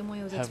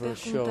have her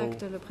show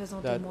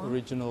that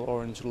original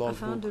orange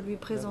logbook that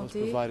was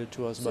provided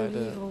to us by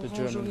the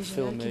German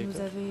filmmaker.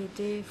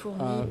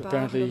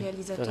 Apparently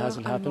that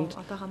hasn't happened.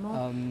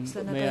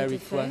 May I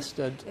request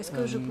that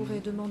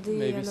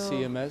maybe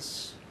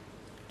CMS,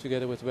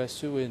 together with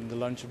WESU in the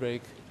lunch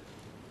break,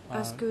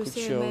 could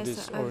show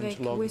this orange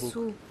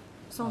logbook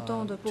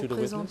s'entendent pour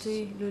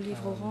présenter le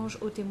livre orange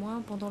aux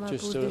témoins pendant la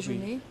pause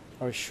déjeuner.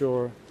 Are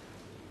sure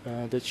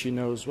that she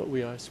knows what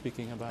we are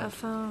speaking about.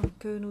 Afin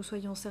que nous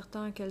soyons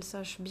certains qu'elle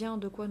sache bien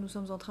de quoi nous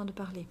sommes en train de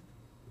parler.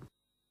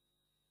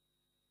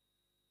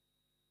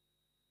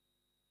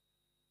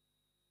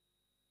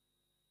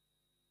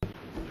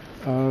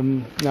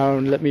 Now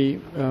let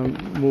me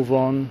move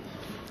on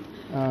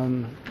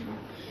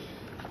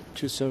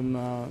to some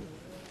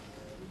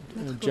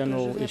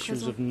general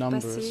issues of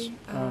numbers.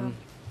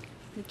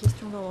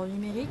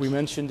 We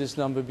mentioned this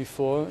number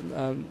before,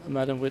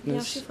 Madam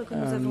Witness.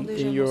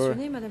 In your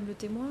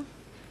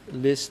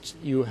list,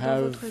 you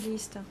have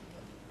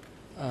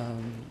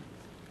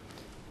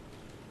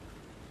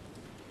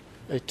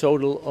a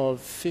total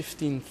of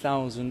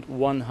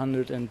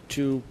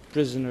 15,102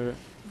 prisoner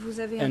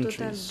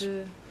entries.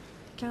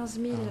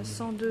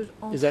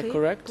 Is that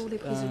correct?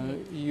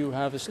 You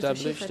have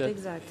established that,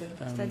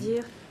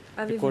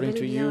 according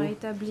to you,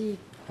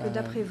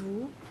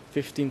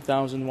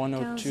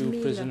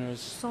 15,102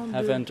 prisoners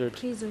have entered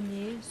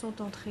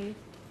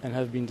and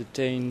have been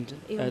detained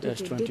at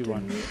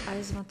S21.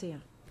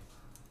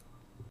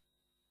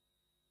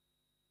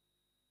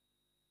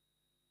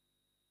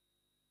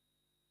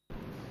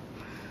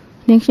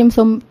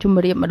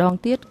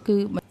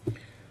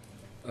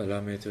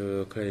 Allow me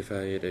to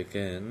clarify it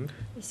again.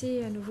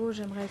 Ici, à nouveau,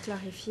 j'aimerais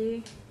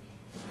clarifier.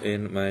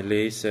 In my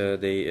list,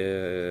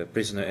 the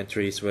prisoner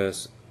entries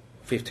was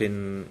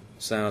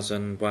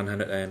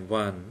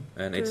 15,101,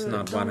 and it's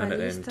not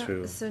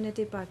 102. Ce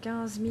n'était pas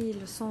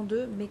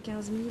 15,102, mais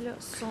 15,101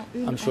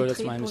 I'm sure that's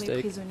entrées my pour mistake.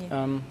 les prisonniers.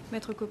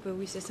 Maître Coppe,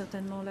 oui, c'est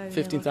certainement là une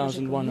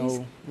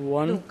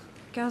 15,101. Donc,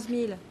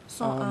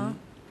 15,101.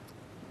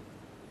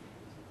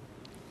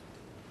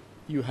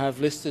 You have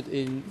listed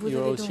in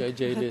your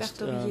OCIJ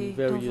list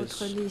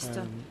various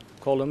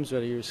columns,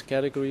 various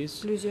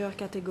categories. Plusieurs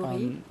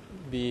catégories.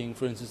 Being,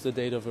 for instance, the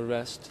date of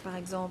arrest. Par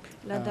exemple,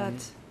 la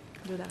date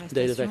de l'arrestation.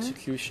 Date of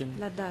execution.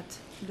 La date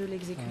de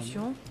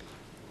l'exécution.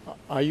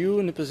 Are you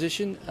in a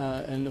position,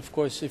 and of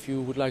course, if you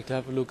would like to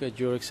have a look at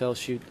your Excel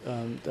sheet,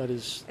 that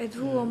is.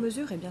 Êtes-vous en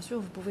mesure, et bien sûr,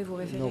 vous pouvez vous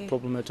référer no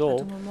problem at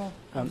all.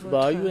 But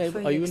are you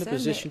in a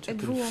position to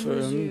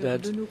confirm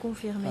that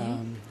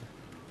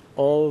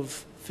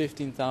of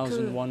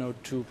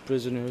 15,102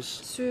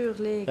 prisoners, sur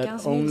les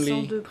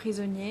 15,102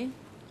 prisonniers,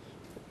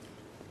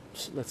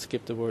 let's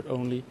skip the word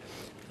only,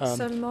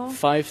 seulement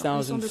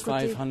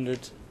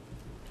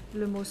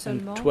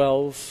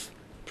 5,512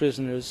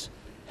 prisoners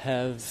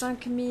have a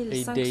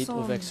date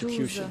of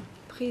execution.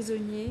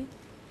 Prisonniers,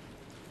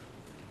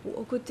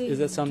 aux côtés Is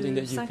that something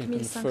de that you can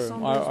 5,512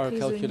 confirm? Are our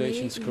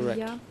calculations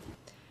correct?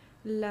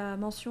 Il y a la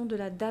mention de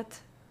la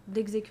date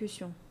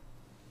d'exécution.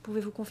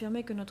 Pouvez-vous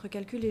confirmer que notre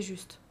calcul est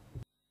juste?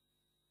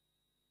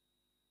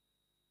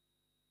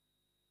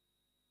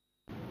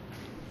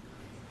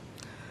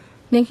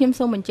 The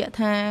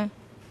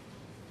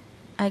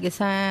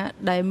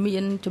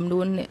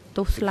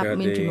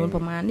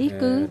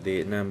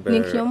number of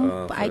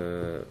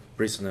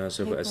prisoners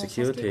who were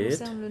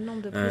executed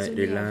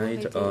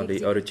relied on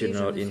the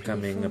original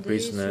incoming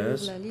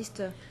prisoners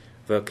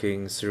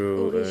working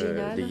through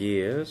the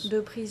years.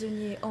 De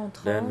prisonniers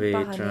entrants Then we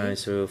par try année.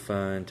 to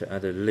find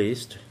other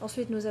lists.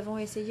 Ensuite, nous avons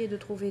essayé de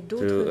trouver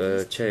d'autres to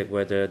listes check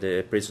whether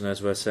the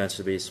prisoners were sent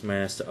to be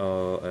smashed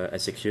or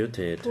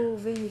executed. pour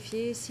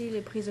vérifier si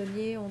les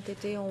prisonniers ont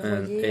été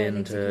envoyés à And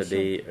l'exécution.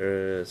 the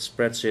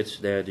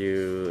spreadsheet that you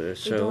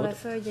Et dans la showed,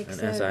 feuille and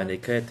as I Excel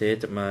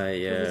indicated, my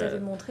que vous avez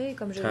montré,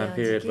 comme je l'ai time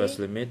period was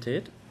indiqué,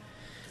 limited.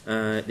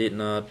 I did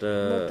not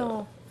mon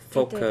temps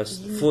focus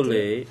était limité,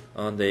 fully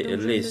on the donc je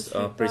ne list me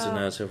of suis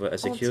prisoners who were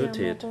pas entièrement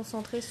executed,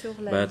 concentré sur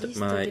la but liste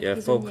my des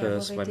prisonniers focus, à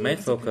my avoir main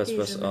été focus exécutés.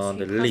 was Je me on suis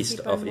the list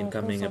of principalement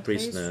incoming concentré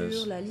prisoners.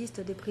 sur la liste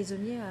des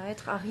prisonniers à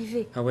être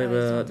arrivés.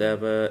 However, there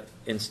were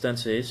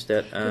instances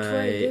that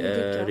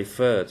I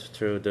referred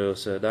to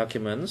those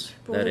documents.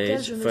 That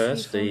is,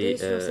 first the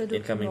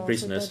incoming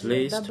prisoners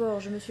list,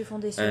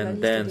 and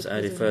then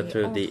I referred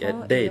to the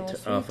date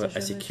of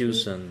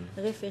execution.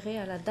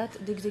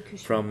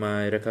 From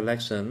my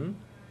recollection,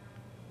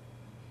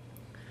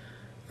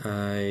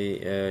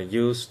 I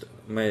used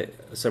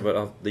several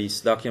of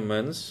these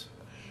documents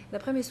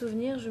D'après mes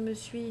souvenirs, je me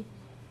suis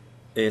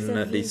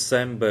in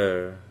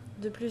December,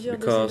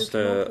 because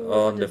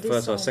on the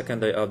 1st or 2nd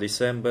day of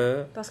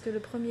December, parce que le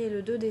 1er et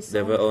le 2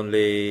 there were décembre,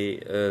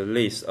 only a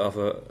list of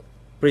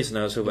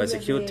prisoners who were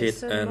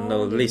executed and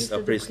no list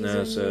of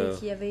prisoners who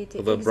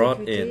were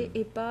brought in.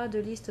 et pas de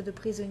liste de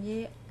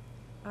prisonniers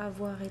à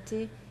avoir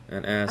été.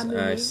 And as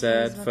I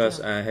said,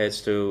 first I had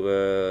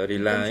to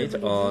rely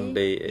on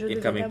the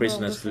incoming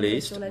prisoners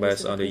list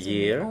based on the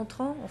year.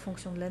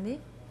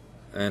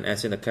 And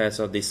as in the case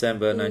of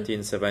December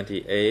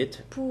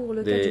 1978,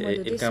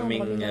 the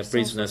incoming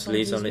prisoners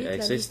list only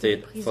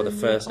existed for the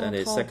 1st and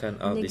the 2nd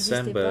of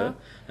December,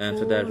 and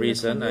for that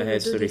reason I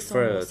had to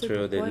refer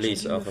to the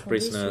list of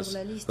prisoners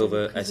who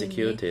were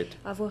executed.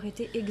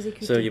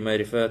 So you may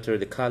refer to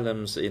the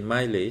columns in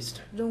my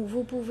list, and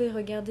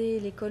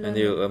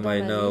you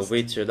may know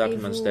which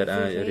documents that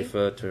I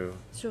refer to.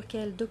 Sur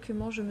quel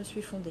document je me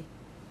suis fondé.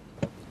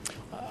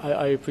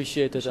 I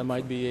appreciate that there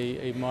might be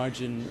a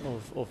margin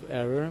of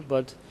error,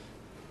 but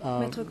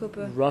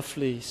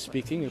roughly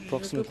speaking,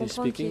 approximately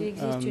speaking, qu'il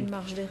existe une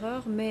marge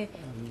d'erreur, mais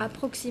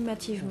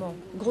approximativement,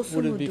 grosso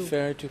would it modo, be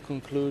fair to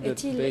conclude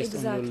that based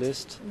on your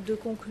list, de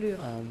conclure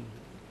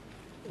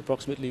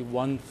approximately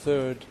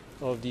 1/3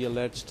 of the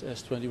alleged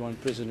S21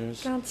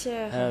 prisoners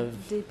have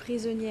des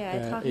prisonniers à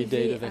être a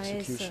date of à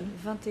execution?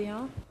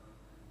 S21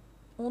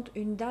 ont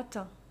une date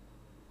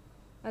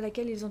à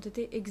laquelle ils ont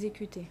été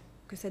exécutés?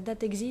 Que cette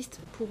date existe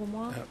pour au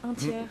moins un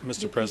tiers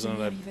des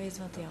prisonniers arrivés à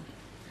S21.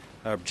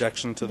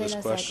 Objection to this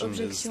question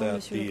is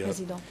that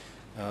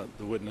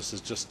the witness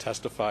has just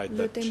testified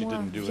that she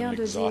didn't do an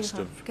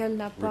exhaustive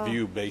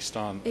review based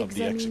on of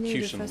the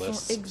execution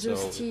list. So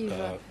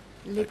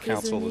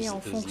counsel is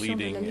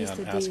leading and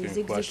asking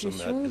a question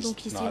that is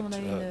not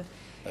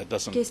that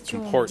doesn't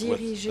comport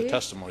with the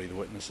testimony the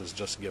witness has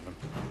just given.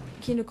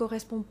 Qui ne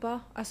correspond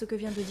pas à ce que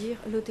vient de dire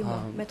le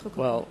témoin, Maître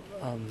Copeland.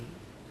 Well,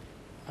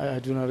 I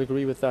do not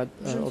agree with that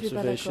Je observation. ne suis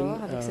pas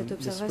d'accord avec cette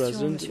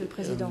observation, Monsieur le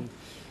Président.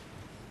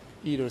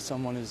 Either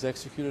someone is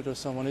executed or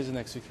someone isn't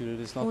executed.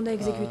 It's not, on est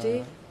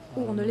exécuté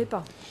ou on ne l'est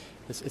pas.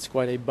 It's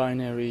quite a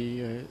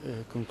binary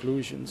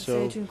conclusion.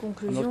 So c'est une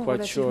I'm not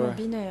quite sure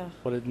binaire.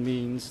 what it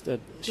means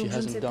that she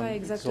hasn't done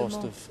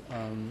exhaustive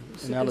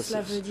analysis.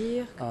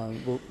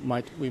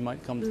 We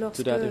might come to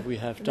that if we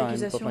have time.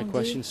 But my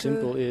question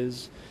simple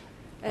is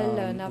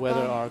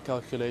whether our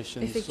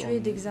calculations based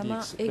on the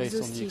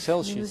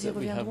Excel sheets that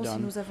we have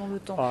done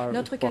are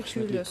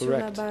approximately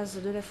correct.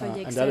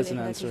 And that is an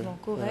answer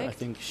I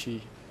think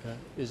she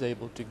is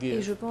able to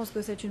give.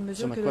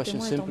 So my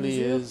question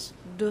simply is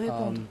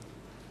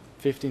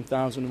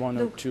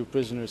 15,102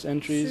 prisoners'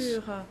 entries.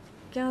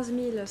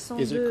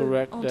 Is it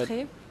correct that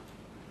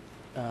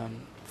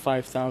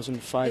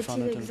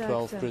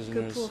 5,512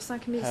 prisoners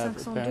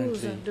have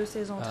apparently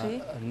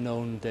a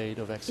known date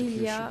of execution?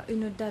 Il y a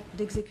une date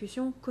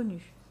d'exécution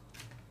connue.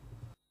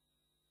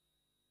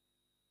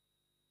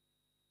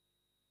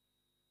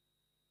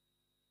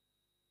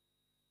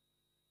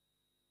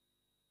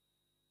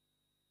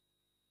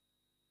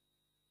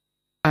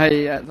 As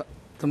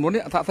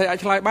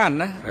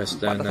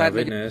the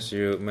witness,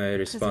 you may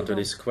respond to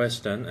this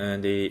question,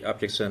 and the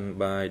objection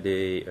by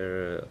the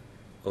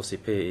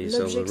OCP is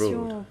overruled.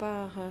 L'objection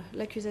par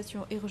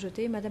l'accusation est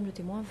rejetée. Madame le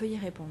témoin, veuillez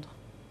répondre.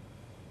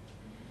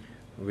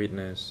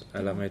 Witness,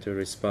 allow me to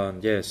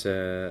respond. Yes,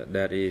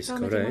 that is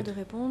correct. Permettez-moi de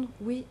répondre.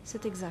 Oui,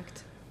 c'est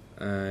exact.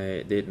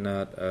 I did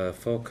not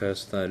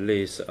focus on the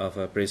list of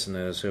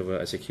prisoners who were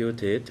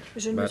executed,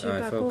 but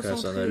I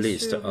focused on the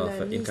list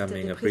of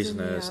incoming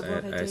prisoners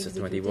at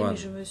S21.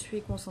 Je me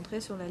suis concentré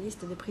sur la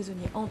liste des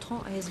prisonniers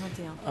entrants à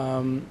S21.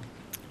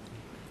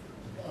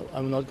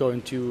 I'm not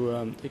going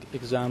to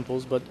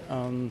examples, but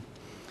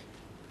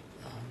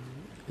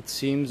it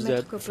seems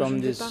that from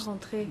this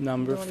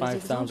number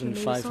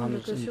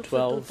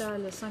 5,512,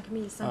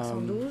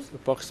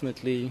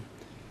 approximately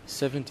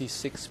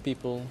 76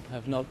 people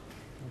have not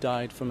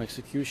died from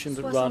execution,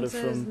 but rather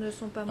from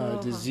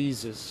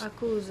diseases.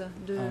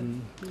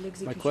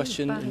 My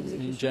question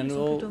in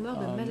general,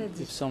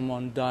 if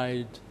someone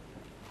died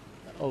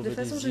of a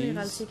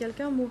disease,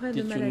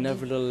 did you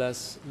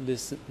nevertheless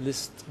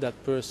list that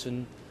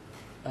person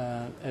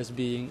as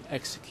being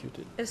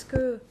executed? Est-ce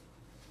que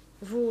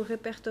vous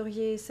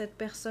répertoriez cette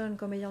personne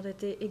comme ayant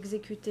été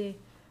exécutée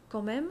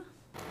quand même?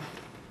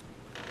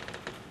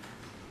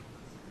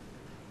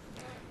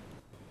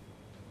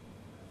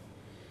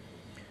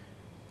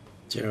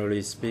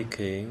 Generally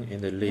speaking,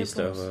 in the list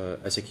of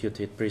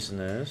executed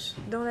prisoners,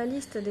 dans la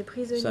liste des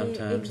prisonniers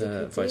sometimes,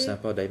 for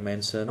example, they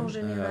mention,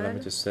 allow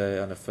me to say,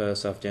 on the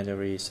 1st of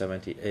January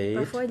 78,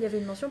 parfois il y avait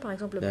une mention, par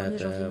exemple, le 1er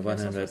janvier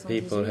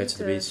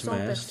 1978,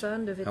 100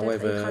 personnes devaient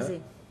être écrasées.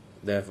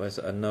 There was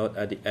a note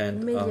at the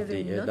end of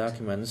the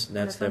documents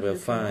that there were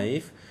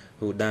 5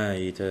 who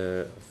died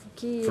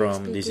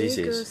from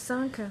diseases.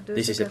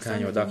 This is the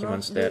kind of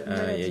documents that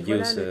I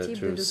used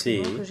to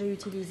see.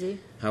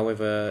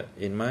 However,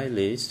 in my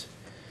list,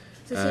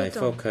 I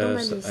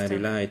focused and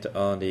relied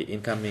on the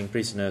incoming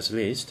prisoners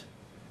list.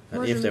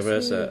 And if there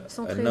was a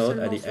note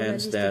at the end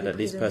that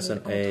this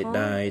person A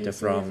died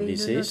from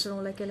disease,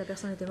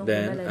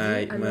 then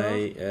I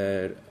may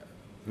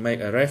make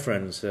a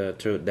reference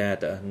to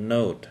that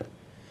note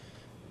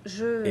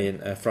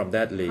from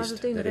that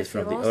list, that is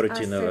from the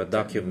original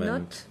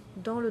document.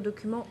 Dans le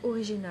document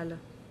original.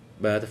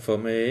 But for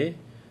me,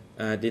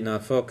 I did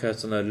not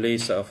focus on a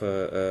list of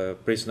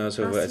prisoners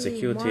who were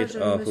executed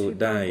or who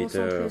died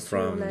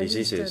from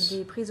diseases.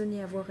 And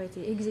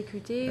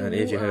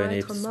if you have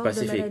any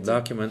specific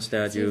documents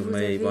that you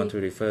may want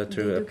to refer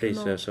to, please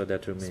show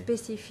that to me.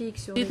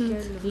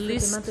 Didn't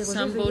list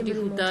somebody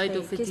who died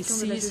of a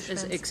disease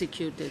as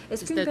executed.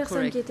 Est-ce qu'une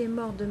personne qui était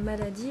morte de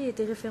maladie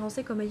était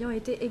référencée comme ayant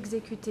été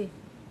exécutée?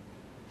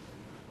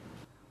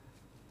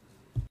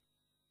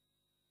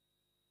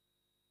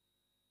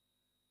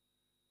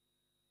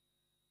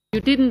 You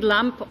didn't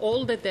lump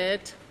all the dead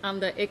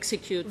under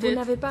executed, vous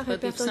n'avez pas but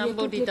if répertorié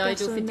toutes les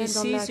personnes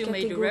dans la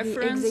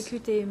catégorie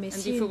exécutée, mais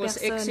si une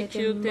personne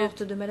était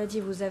morte de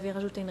maladie, vous avez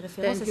rajouté une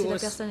référence, et si la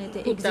personne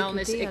était exécutée, alors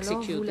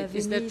vous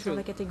l'avez mise dans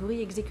la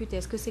catégorie exécutée.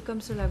 Est-ce que c'est comme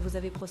cela que vous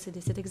avez procédé?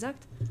 C'est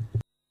exact?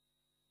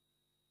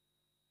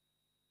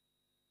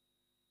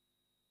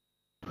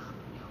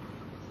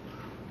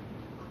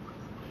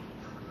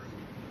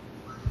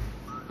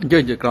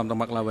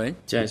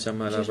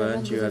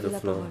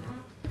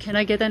 Can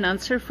I get an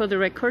answer for the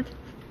record?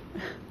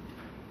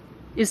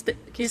 Is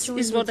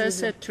what I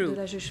said true?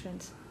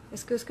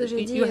 Est-ce que ce que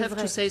j'ai dit you est have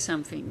vrai? To say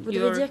something. Vous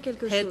devez dire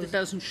quelque head chose.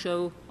 Doesn't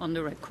show on the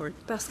record.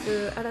 Parce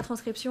que à la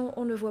transcription,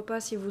 on ne voit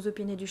pas si vous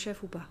opinez du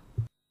chef ou pas.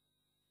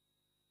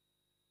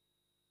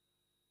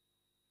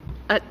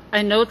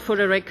 I note for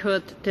the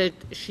record that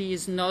she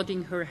is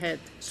nodding her head.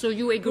 So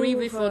you agree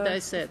with what I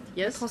said,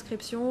 yes? La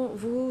transcription,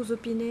 vous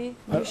opinez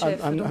du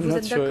chef. I'm Donc vous not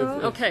êtes sure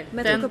d'accord? Okay.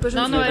 Then,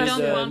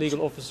 the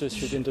legal officer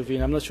should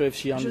intervene. I'm not sure if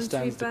she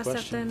understands the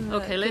question.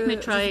 Okay, let me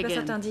try again. Je ne suis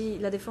pas certaine, dit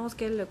la défense,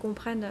 qu'elle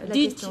comprenne la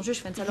question.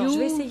 Juge Fentz. Alors je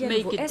vais essayer à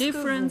nouveau.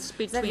 Est-ce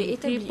que vous avez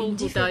établi une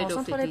différence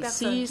entre les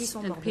personnes qui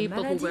sont mortes de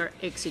maladie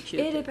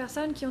et les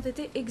personnes qui ont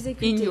été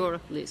exécutées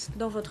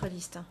dans votre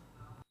liste?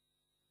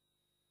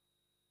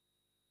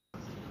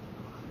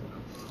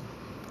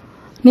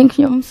 If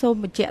the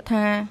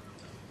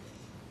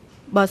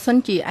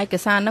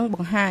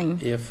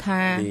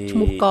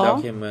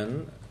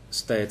document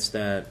states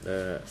that,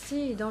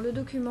 si dans le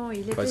document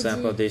il était for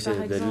example, dit, this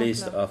is the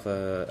list of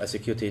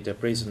executed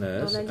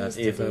prisoners, and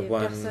if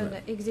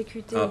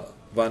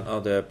one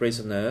of the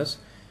prisoners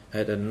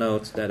had a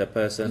note that a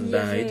person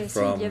died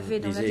from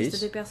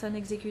disease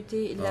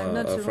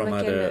from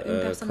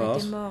other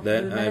cause,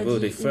 then I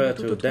would refer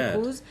to that.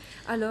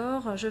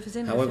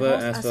 However,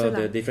 as for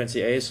the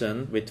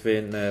differentiation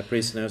between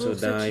prisoners who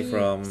die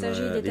from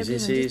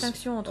diseases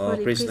or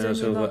prisoners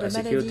who were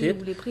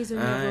executed,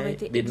 I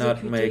did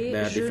not make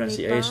that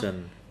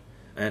differentiation.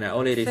 And I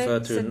only refer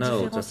to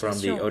notes from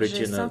the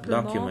original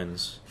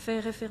documents.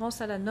 Fait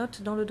référence à la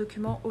note dans le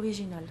document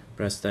original.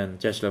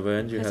 President Judge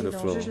Laverne, you have the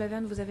floor. Juge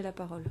Laverne, vous avez la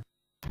parole.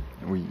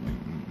 Oui,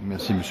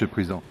 merci Monsieur le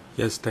Président.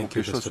 Yes, thank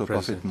you, Mr.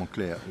 President.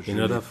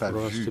 In order for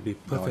us to be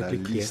perfectly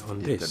clear on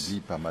this,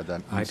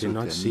 I did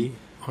not see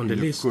on the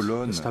list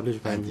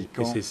established by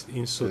Mrs.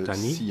 HIN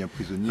Sotheany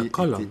a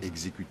column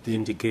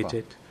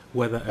indicated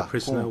whether a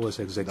prisoner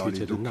was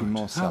executed or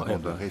not.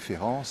 However,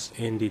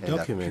 in the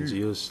documents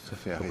used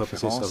for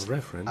purposes of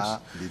reference,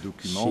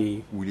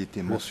 she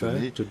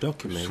referred to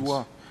documents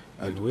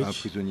in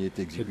which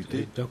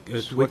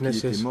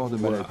witnesses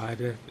were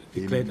either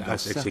declared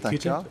as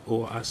executed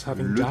or as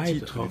having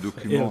died of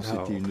ill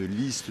health.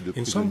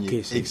 In some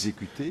cases,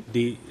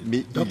 the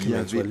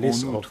documents were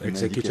lists of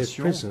executed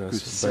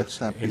prisoners,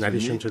 but in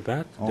addition to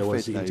that, there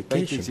was the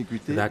indication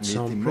that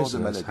some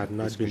prisoners had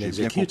not been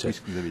executed,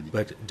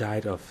 but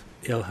died of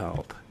ill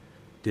health.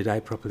 Did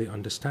I properly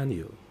understand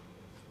you?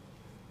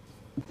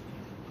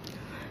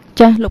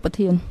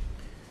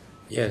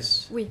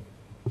 Yes. Oui.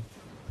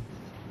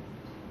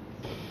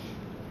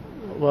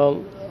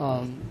 Well,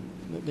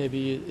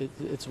 maybe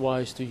it's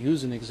wise to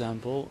use an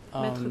example.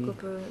 Maître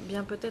Coppe,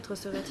 bien peut-être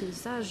serait-il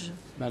sage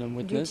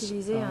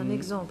d'utiliser un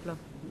exemple.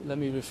 Let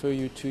me refer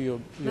you to your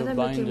Madame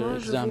binder le témoin,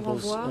 je examples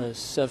vous renvoie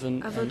 7 à and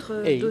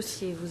votre 8.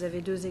 dossier. Vous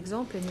avez deux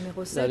exemples, les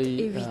numéros 7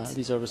 et 8.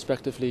 These are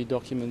respectively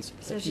documents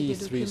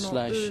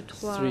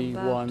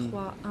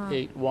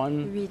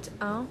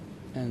E3/3181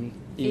 and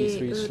et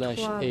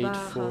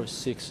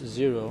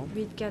E3/8460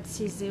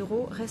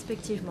 8460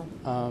 respectivement.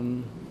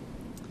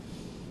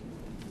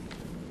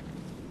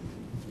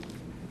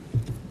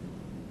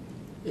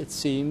 It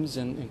seems,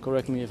 and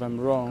correct me if I'm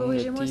wrong,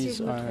 that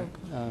these are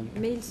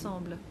mais il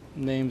semble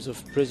names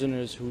of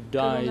prisoners who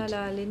died on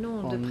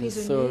the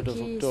 3rd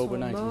of October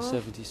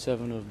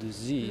 1977 of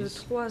disease. Le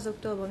 3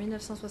 octobre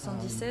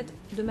 1977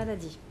 de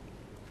maladie.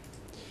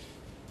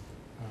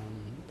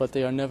 But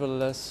they are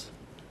nevertheless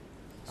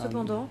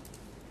cependant,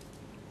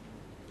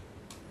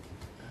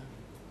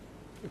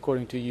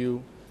 according to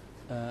you,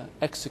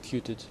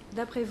 executed.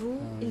 D'après vous,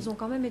 ils ont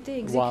quand même été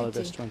exécutés. While at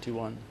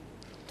S21.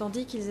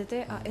 Tandis qu'ils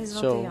étaient à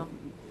S21. So,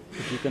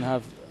 if you can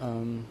have,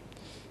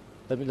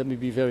 let me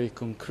be very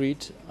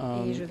concrete.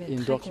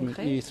 In document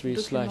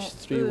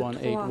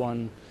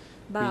E3/3181,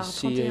 we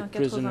see a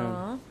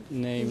prisoner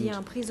named il y a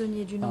un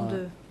prisonnier du nom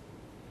de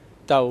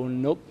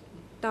Taunop,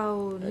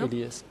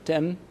 alias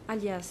Tem.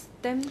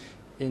 Tem.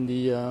 In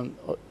the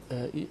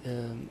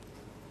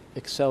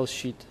Excel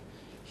sheet,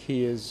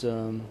 he is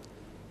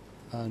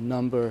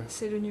number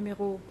c'est le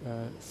numéro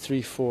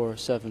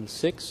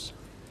 3476.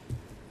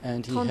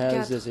 And he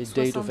has as a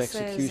date of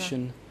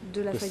execution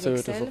the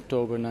 3rd of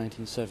October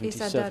 1977. Et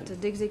sa date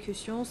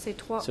d'exécution, c'est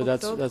 3 so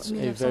octobre that's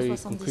 1977. a very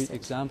concrete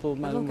example,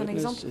 Madam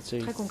Witness. It's a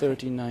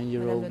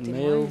 39-year-old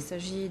male, il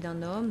s'agit d'un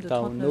homme de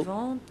 39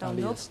 ans,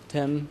 alias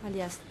Tem,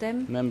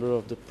 member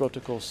of the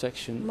Protocol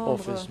Section,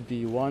 Office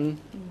B1,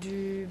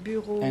 du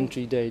bureau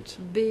entry date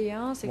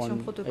B1, section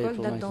protocole,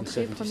 date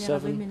d'entrée 1er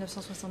avril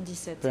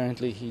 1977.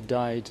 Apparently he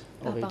died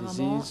of a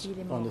disease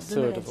on the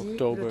 3rd of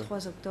October. Le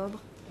 3 octobre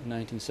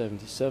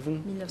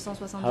 1977.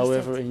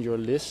 However, in your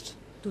list,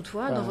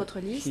 toutefois, dans votre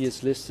liste, he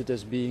is listed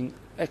as being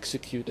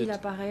executed il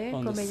apparaît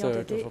on comme the ayant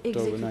 3rd été of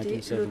October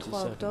exécuté le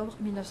 3 1977. octobre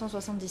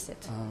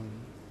 1977.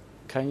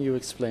 Can you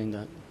explain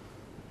that?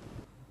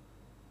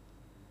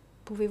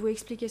 Pouvez-vous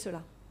expliquer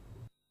cela?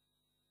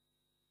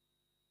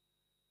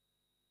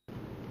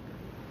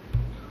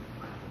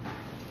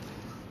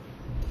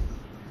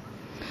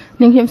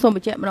 In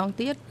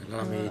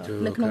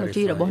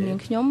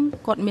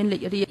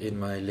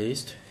my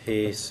list,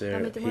 he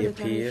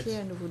appears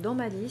dans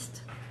ma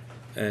liste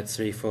at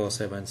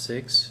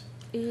 3476.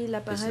 Et il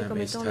apparaît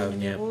comme étant le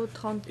numéro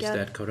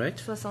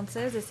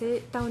 3476 et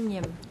c'est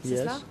Tauniem. C'est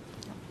cela?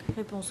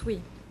 Réponse oui.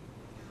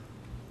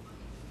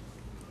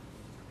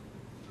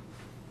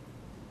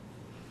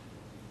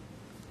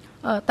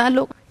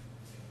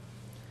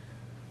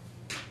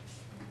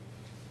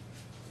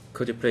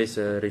 Could you please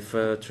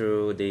refer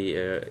to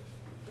the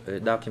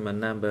document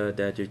number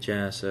that you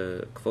just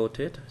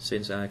quoted,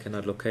 since I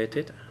cannot locate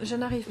it? Je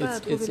n'arrive pas à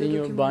trouver it's le in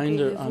your document.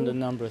 binder under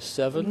number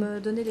 7. Me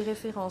donner les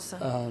références.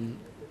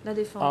 La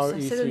défense,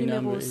 c'est le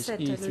numéro 7,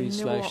 le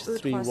numéro E3,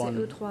 c'est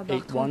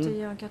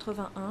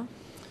E3/3181.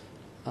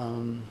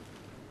 And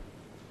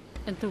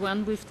the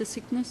one with the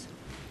sickness?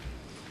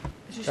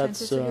 C'est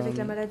celui avec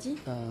la maladie?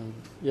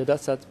 Yeah,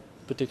 that's that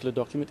particular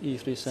document,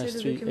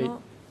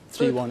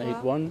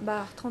 E3/3181.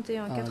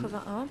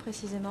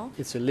 précisément.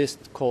 It's a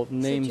list called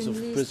Names of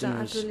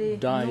Prisoners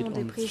Died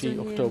on 3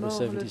 October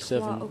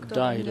 77,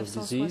 Died of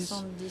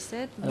Disease.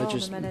 I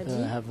just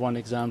have one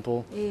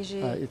example.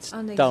 It's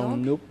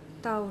Taunop,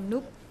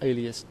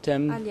 alias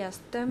Tem,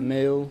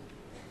 male,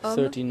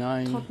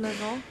 39,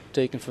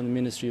 taken from the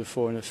Ministry of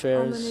Foreign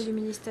Affairs,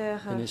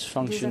 and his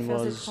function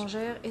was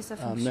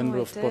a member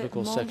of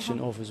Protocol Section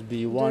Office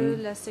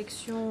B1,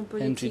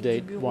 entry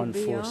date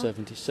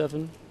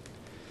 1477.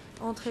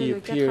 He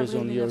appears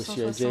on the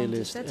OCIJ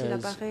list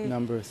as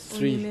number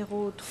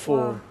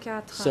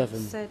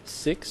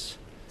 3476.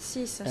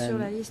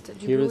 And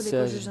here it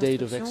says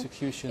date of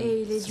execution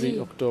 3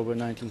 October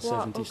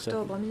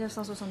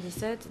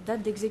 1977.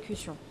 Date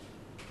d'exécution.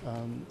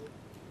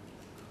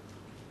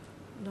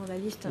 Dans la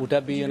liste would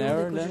that be an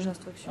error des then?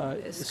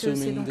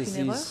 Assuming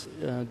disease,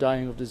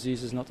 dying of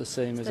disease is not the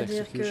same as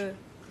execution. C'est-à-dire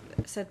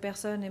que cette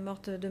personne est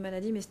morte de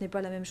maladie, mais ce n'est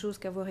pas la même chose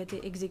qu'avoir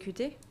été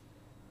exécutée.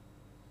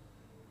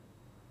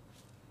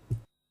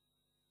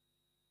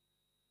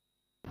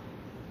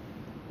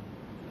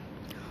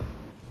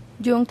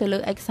 Regarding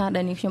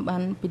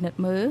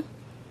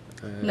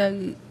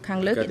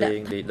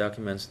the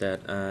documents that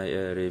I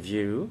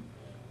review,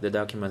 the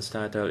document's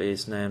title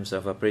is Names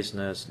of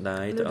Prisoners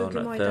Died on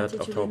 3rd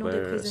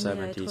October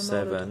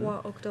 77,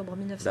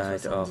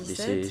 Died of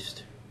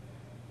Deceased.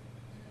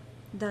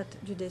 Date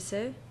du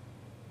décès.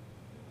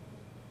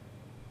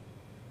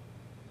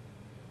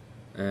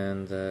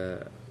 And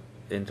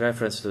in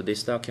reference to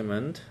this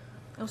document,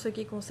 en ce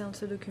qui concerne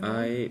ce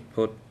document, I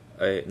put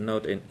a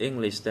note in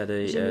English that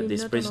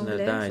this prisoner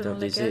died of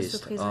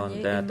disease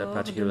on that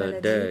particular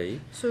day.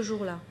 Ce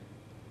jour-là.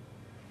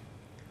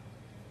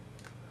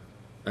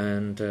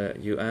 And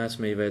you asked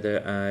me whether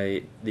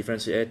I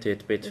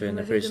differentiated between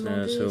the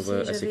prisoners who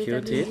were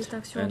executed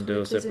and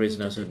those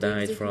prisoners who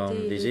died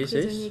from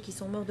diseases.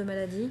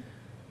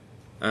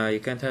 I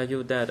can tell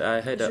you that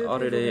I had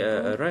already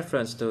a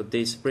reference to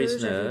this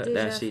prisoner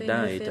that she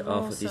died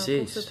of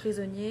disease.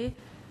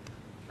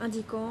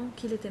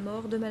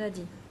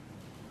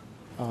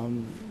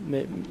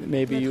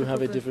 Maybe you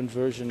have a different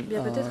version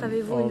Bien, peut-être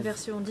avez-vous une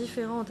version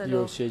différente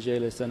alors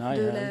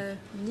de la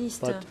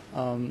liste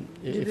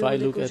if I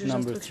look at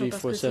number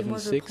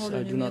 3476,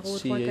 I do not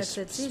see a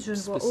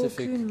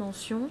specific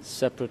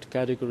separate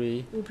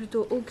category ou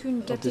plutôt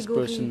aucune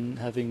catégorie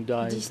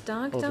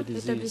distincte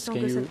établissant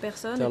que cette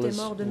personne était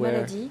morte de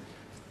maladie.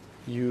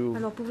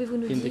 Alors pouvez-vous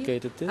nous dire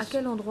à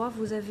quel endroit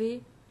vous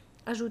avez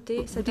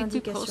ajouté cette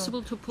indication? Est-ce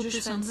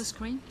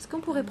qu'on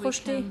pourrait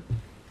projeter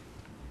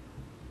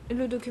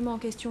le document en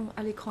question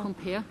à l'écran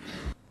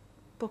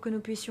pour que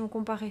nous puissions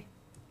comparer?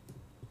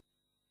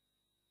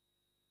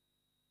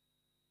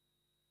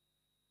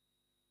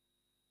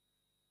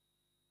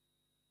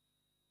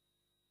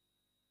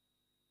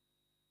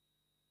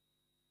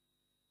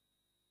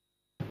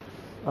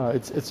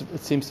 It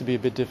seems to be a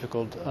bit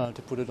difficult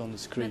to put it on the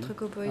screen. Maître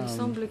Copo, il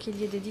semble qu'il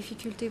y ait des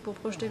difficultés pour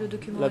projeter le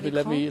document à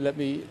l'écran.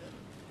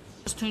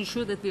 To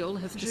ensure that we all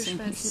have the same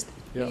list.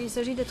 Il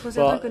s'agit d'être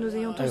certain que nous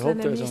ayons tous la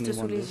même liste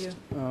sous les yeux.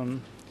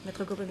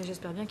 Maître Copo,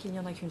 j'espère bien qu'il n'y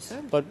en a qu'une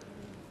seule.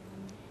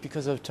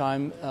 Because of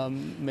time,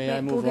 may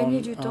I move pour gagner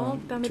on du temps, to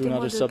permettez-moi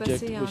another de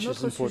subject passer à un which is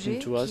autre sujet important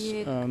to us, qui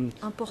est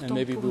important and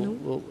maybe pour nous.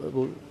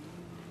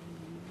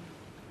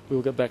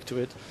 we'll get back to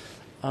it.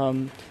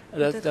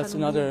 That's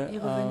another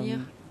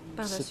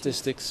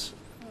statistics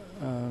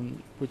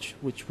which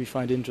we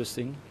find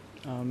interesting,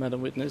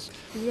 Madam Witness.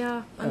 Il y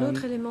a un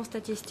autre élément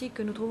statistique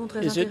que nous trouvons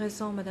très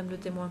intéressant, Madame le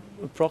témoin.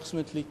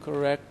 Approximately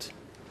correct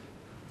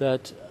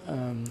that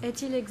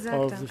est-il exact,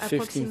 of the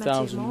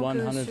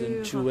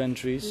 15,102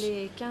 entries,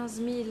 les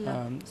 15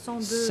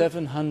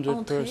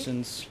 700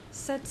 persons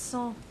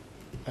 700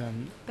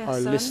 are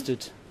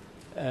listed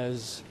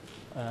as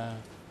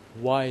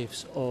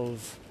wives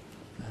of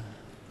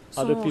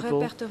other people,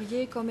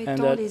 répertoriés comme and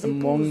étant that les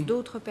épouses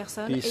d'autres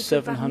personnes, et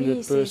que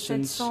parmi ces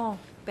 700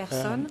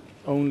 personnes,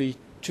 only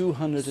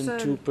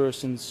 202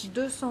 persons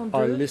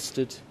are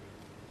listed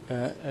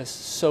as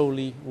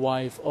solely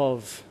wife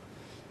of.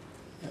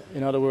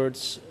 In other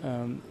words,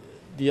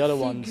 the other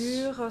ones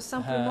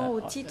simplement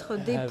au titre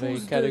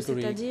d'épouse de,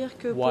 c'est-à-dire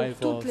que pour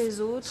toutes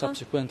les autres,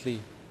 subsequently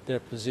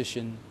their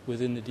position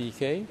within the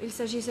DK. Il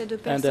s'agissait de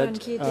personnes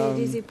qui étaient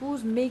des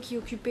épouses, mais qui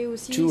occupaient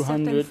aussi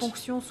certaines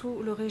fonctions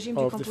sous le régime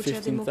du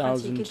Kampuchea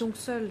démocratique. Et donc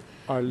seuls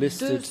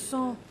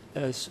 200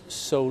 as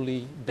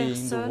solely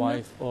being the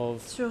wife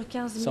of sur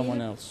 15 000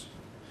 someone else.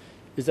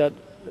 Is that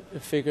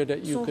a figure that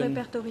you sont can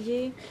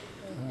répertoriées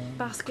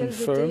parce qu'elles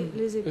confirm, étaient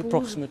les épouses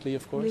approximately,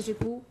 of course, ou les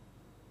époux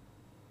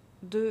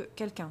de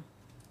quelqu'un?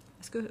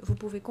 Est-ce que vous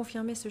pouvez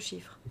confirmer ce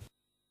chiffre?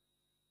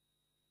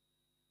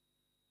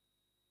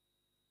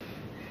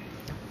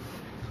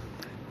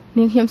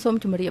 Regarding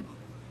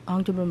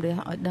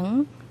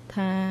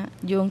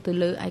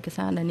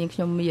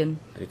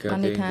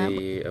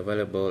the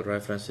available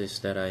references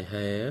that I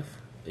have,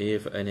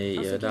 if any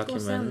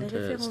document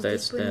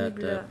states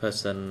that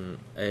person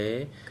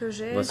A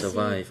was a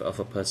wife of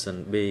a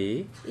person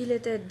B,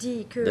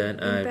 then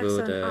I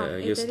would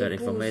use that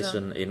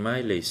information in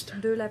my list.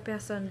 De la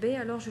personne B,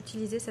 alors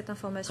j'utilisais cette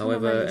information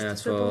However, dans ma liste.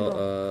 as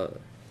for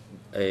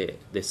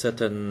the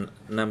certain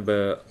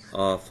number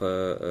of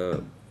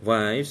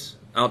wives,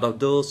 out of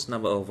those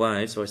number of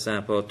wives, for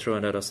example,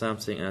 300 or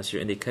something, as you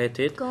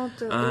indicated,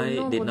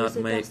 I did not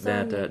make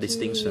that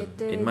distinction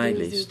in my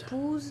list.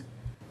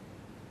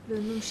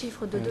 Le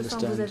chiffre de 200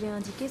 que vous avez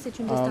indiqué, c'est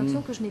une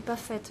distinction que je n'ai pas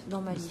faite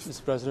dans ma liste.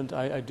 Mr. President,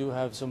 I do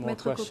have some more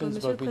questions,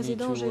 Monsieur le but we need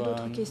Président, j'ai to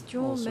d'autres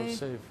questions, mais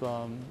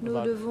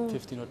nous devons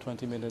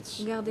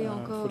garder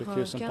encore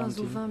 15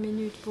 ou 20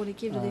 minutes pour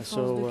l'équipe de défense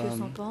de Kieu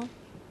Sampan.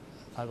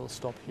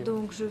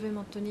 Donc je vais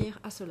m'en tenir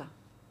à cela.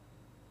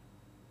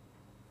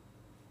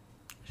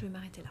 Je vais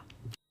m'arrêter là.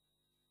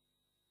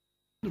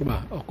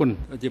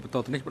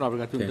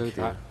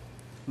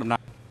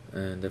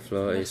 And the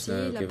floor is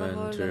now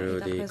given to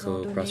the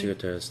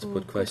co-prosecutors to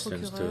put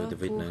questions to the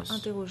witness.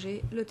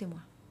 Interroger le témoin.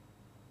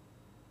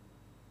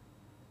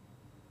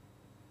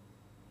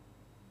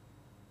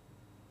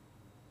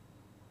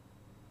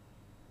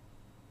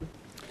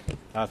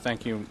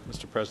 Thank you,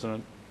 Mr.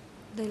 President.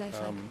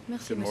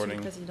 Merci, good morning,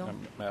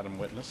 Madam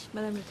Witness.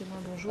 Madame le témoin,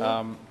 bonjour.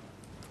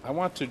 I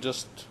want to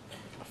just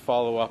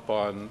follow up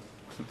on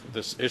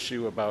this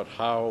issue about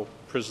how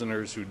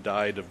prisoners who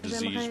died of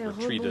disease were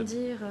treated,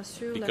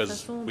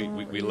 because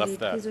we left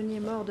that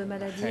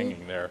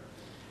hanging there.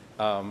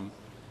 Ont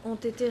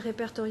été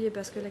répertoriés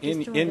parce que la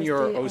question in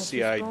your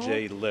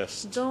OCIJ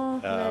list,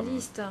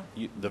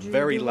 the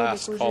very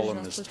last column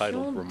is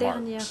titled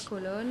Remarks.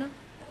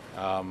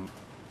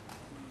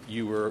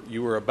 You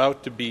were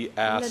about to be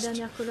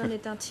asked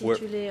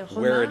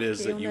where it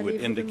is that you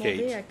would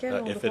indicate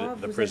if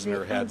the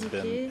prisoner had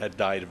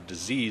died of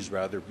disease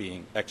rather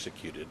being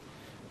executed.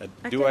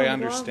 do I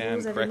understand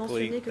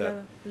correctly that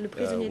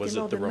was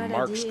it the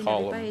remarks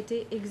column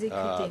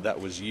that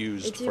was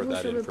used for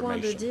that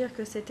information?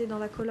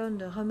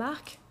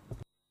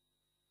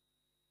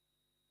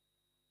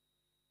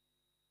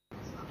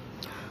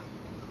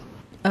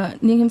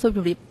 នាងខ្ញុំសូមជ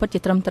ម្រាបពិតជា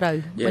ត្រឹមត្រូវ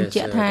បញ្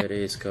ជាក់ថា Yes, it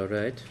is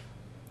correct.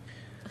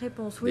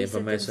 Réponse, the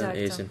information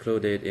is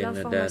included in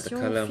that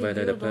column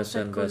whether the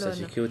person was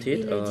executed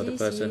or the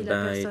person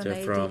died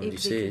from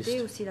disease.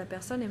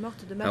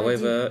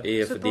 However,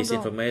 if this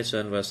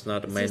information was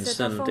not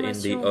mentioned in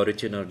the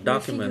original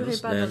documents,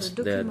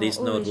 then this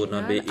note would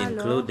not be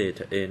included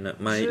in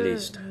my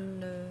list.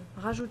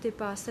 Rajoutez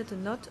pas cette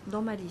note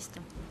dans ma liste.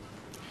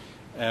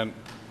 And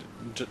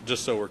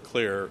just so we're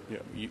clear,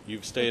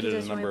 you've stated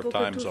a number of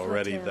times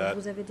already that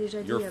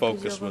your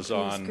focus was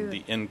on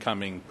the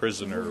incoming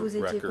prisoner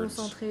records.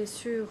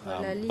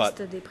 But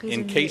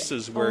in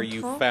cases where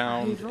you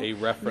found a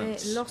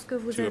reference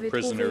to a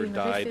prisoner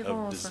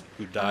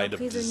who died of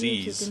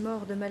disease,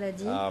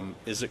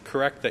 is it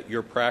correct that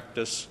your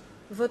practice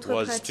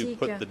was to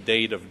put the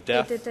date of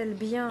death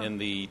in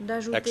the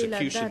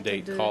execution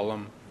date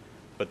column,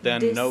 but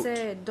then note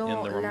in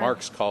the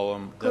remarks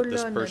column that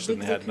this person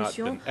had not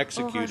been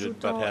executed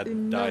but had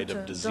died of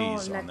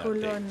disease on that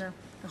date?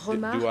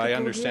 Do I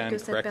understand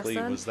correctly?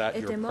 Was that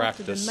your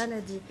practice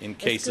in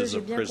cases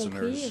of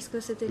prisoners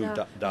who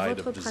died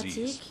of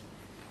disease?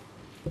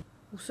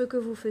 Ou ce que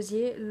vous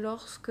faisiez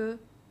lorsque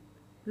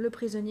le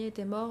prisonnier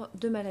était mort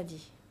de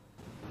maladie?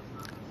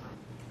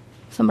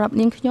 សម្រាប់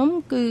នាងខ្ញុំ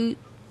គឺ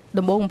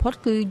ដំបូងបំផុត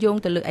គឺយោង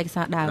ទៅលើឯក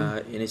សារដើម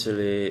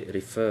initially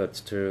referred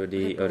to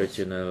the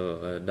original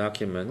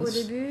documents. Au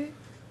début,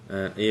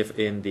 if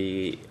in the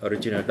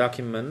original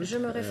document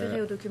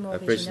a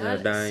prisoner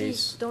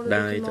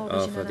died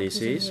of a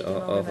disease or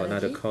of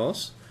another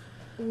cause,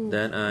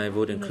 then I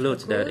would include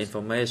that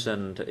information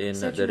in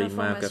the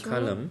remark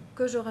column.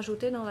 Que je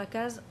rajoutais dans la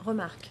case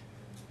remarque,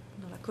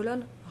 dans la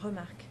colonne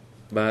remarque.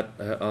 But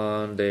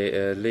on the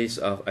list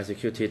of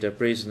executed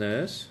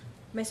prisoners,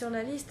 Mais sur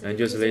la liste and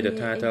usually the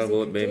title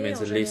would be means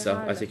the list of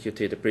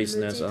executed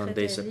prisoners on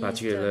this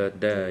particular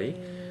day.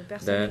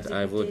 Then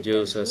I would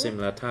use a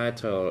similar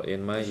title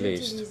in my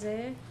list.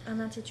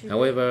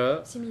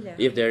 However,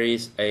 if there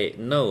is a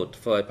note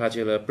for a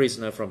particular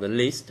prisoner from the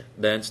list,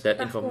 then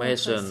that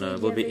information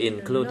would be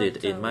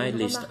included in my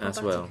list as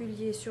well.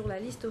 Sur la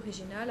liste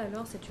originale,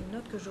 alors c'est une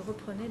note que je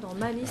reprenais dans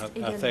ma liste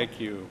également.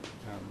 Thank you,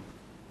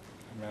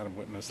 Madam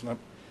Witness.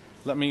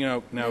 Let me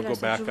now go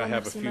back. I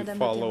have a few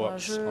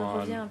follow-ups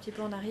on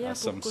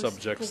some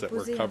subjects that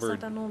were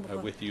covered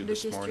with you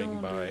this morning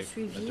by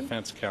the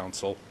Defense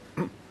Counsel.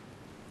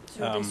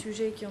 Sur des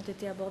sujets qui ont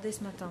été abordés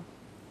ce matin.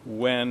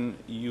 When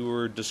you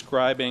were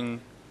describing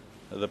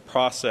the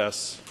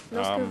process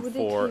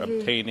for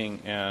obtaining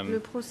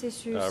and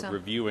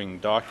reviewing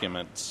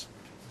documents,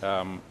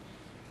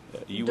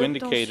 you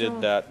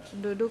indicated that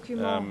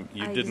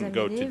you didn't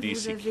go to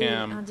DC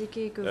Cam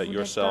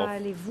yourself,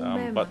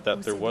 but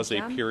that there was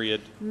a period,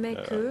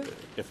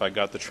 if I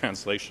got the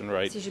translation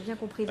right,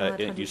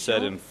 you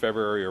said in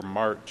February or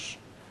March,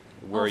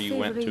 where you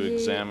went to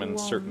examine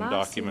certain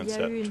documents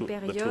at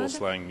the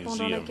Tuolslang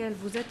Museum.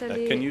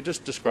 Can you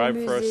just describe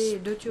for us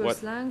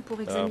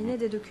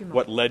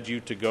what led you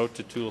to go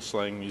to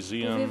Tuolslang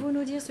Museum,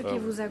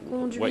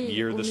 what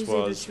year this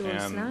was,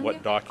 and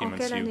what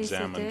documents you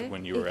examined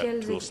when you were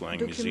at Tuolslang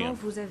Museum?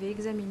 Vous avez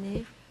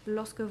examiné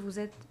lorsque vous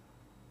êtes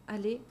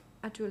allé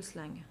à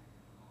Tuolslang.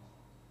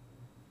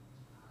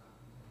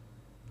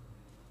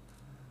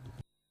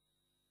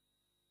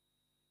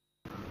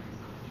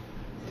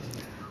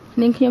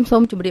 Allow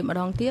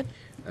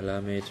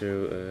me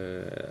to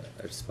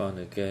respond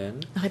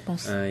again.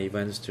 I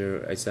went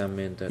to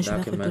examine the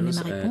documents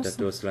at the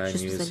Tuolslang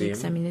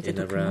Museum in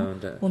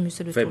around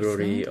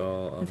February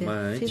or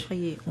March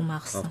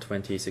of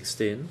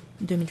 2016.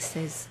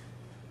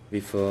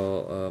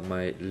 Before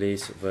my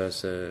list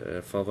was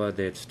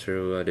forwarded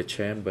through the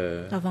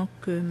chamber. Avant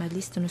que ma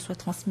liste ne soit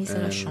transmise à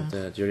la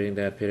chambre. During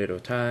that period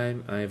of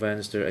time, I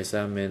went to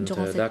examine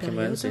the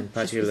documents, in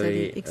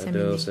particular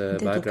those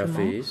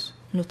biographies.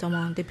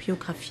 Notamment des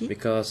biographies.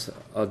 Because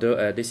although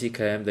at DC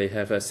Camp they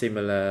have a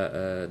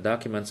similar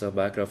documents of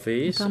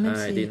biographies,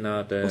 I did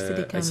not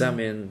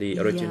examine the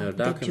original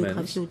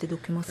documents,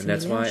 and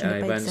that's why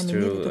I went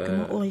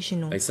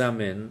to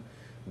examine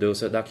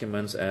those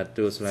documents at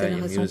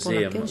Tuolslang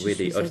Museum with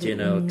the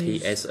original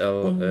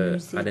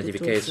TSL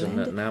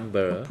identification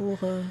number.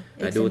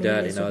 I do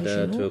that in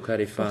order to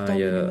clarify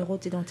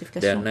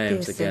their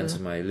names against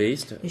my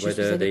list,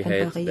 whether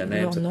their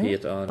names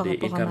appeared on the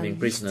incoming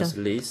prisoners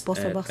list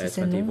at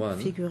S21.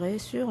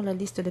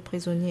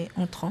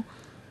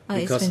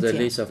 Because the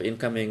list of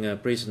incoming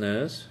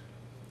prisoners,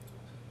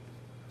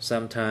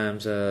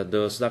 sometimes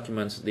those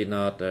documents did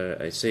not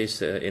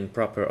exist in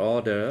proper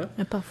order,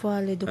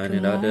 and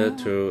in order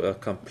to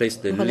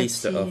complete the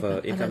list of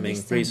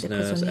incoming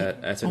prisoners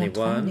at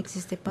S21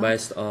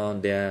 based on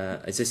their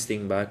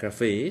existing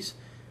biographies,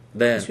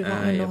 then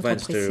I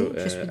went to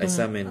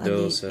examine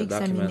those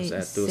documents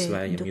at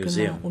Tuolslang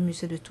Museum.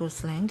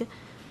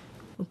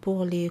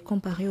 pour les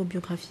comparer aux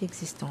biographies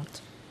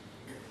existantes.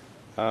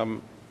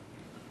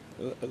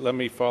 Let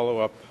me follow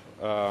up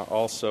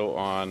also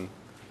on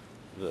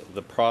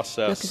the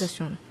process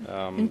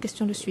une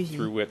question de suivi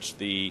through which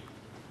the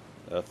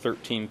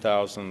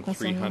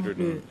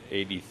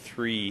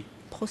 13,383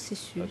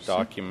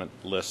 document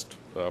list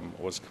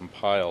was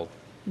compiled.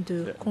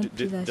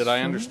 Did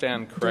I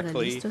understand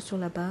correctly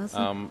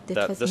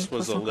that this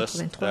was a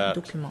list that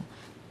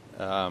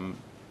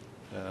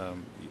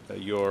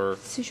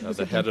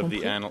the head of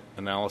the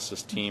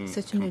analysis team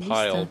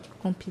compiled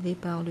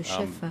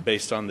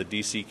based on the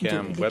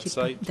DCCAM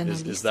website?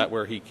 Is that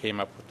where he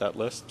came up with that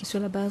list? Sur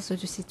la base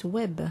du site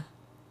web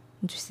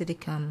du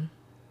CDCAM.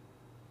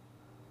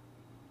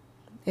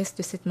 Est-ce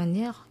de cette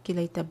manière qu'il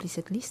a établi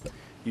cette liste?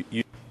 You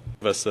give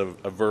us a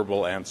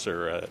verbal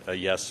answer, a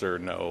yes or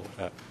no.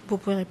 Vous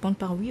pouvez répondre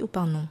par oui ou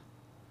par non.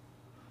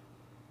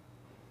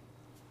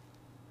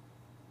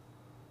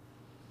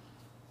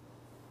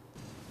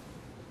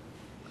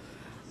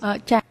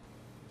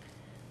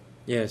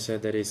 Yes,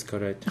 that is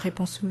correct.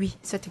 Réponse oui,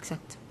 c'est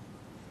exact.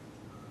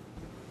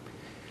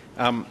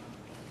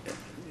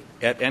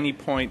 At any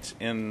point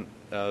in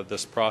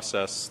this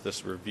process,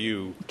 this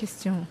review,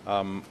 question.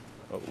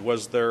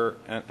 Was there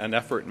an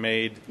effort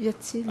made to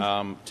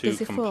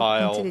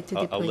compile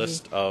a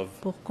list of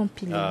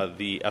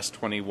the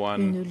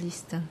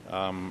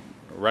S21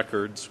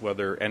 records,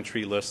 whether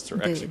entry lists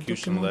or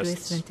execution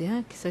lists,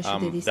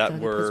 that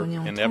were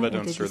in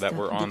evidence or that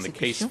were on the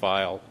case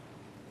file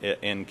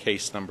in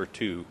case number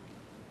 2?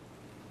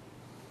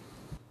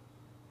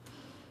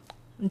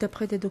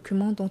 D'après des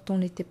documents dont on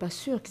n'était pas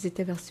sûr qu'ils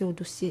étaient versés au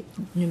dossier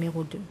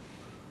numéro 2.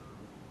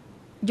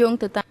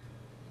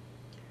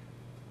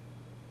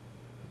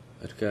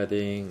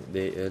 Regarding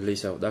the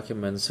list of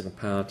documents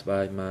compiled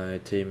by my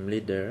team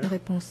leader,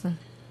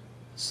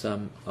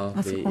 some of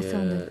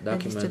the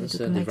documents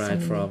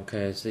derived from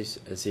cases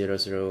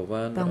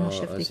 001 or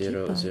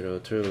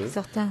 002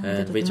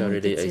 and which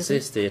already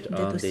existed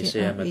on the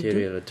shared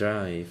material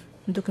drive.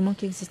 Documents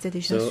qui existaient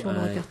déjà sur le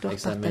répertoire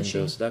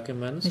partagé.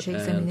 J'ai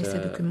examiné ces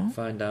documents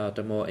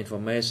et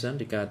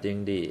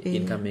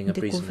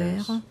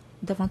découvert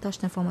davantage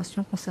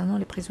d'informations concernant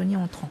les prisonniers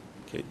entrants.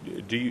 Okay.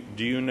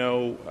 Do you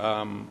know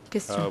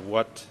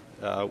what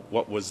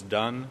was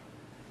done,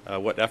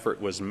 what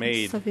effort was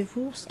made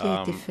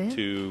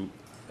to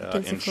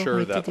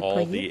ensure that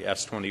all the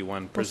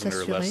S21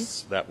 prisoner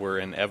lists that were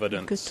in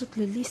evidence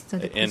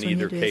in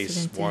either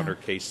case 1 or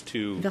case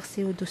 2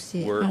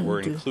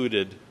 were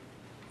included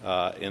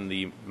in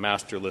the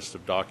master list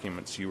of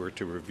documents you were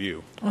to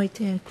review? Ont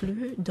été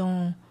inclus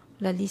dans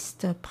la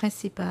liste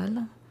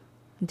principale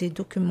des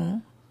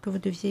documents que vous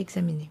deviez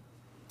examiner.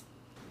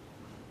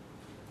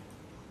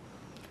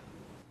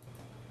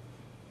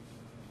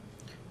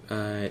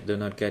 I do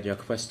not get your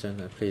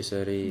question. Please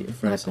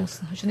rephrase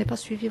it. Je n'ai pas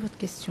suivi votre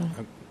question.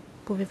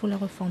 Pouvez-vous la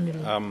reformuler?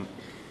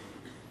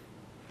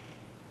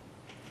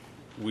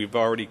 We've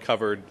already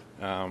covered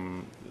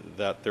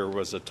that there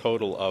was a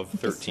total of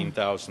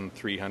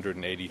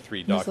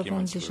 13,383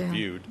 documents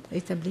reviewed.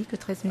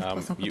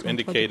 You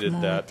indicated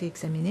that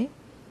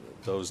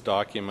those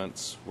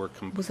documents were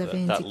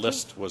that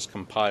list was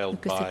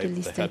compiled by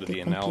the head of the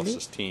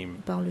analysis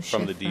team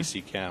from the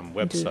DCCAM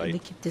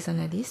website.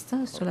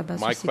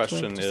 My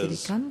question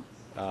is,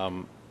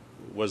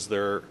 was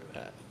there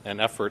an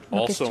effort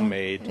also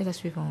made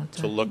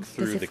to look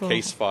through the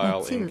case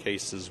file in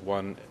cases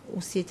 1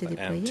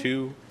 and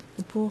 2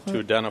 to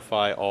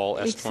identify all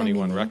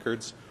S21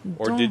 records,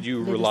 or did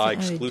you rely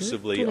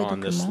exclusively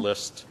on this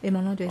list,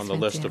 on the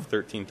list of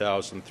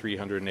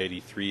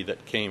 13,383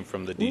 that came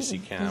from the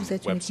DCCAM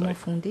website?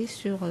 Fondé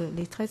sur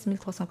les 13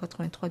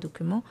 383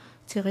 documents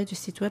tirés du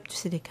site web du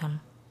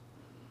CDCAM.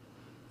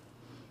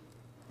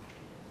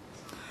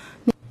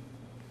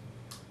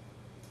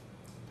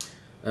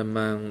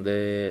 Among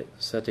the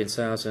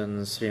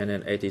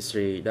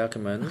 13,383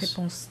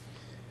 documents,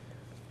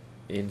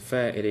 in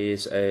fact, it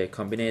is a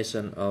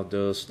combination of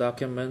those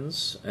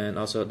documents and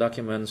also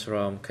documents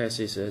from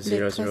cases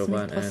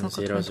 001 and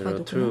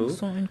 002,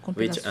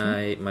 which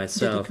I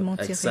myself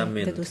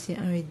examined. As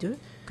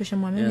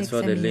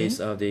for the list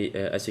of the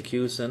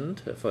execution,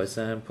 for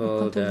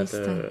example, that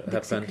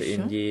happened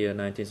in year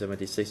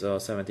 1976 or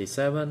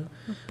 77,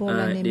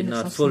 I did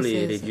not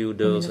fully review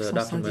those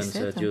documents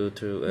due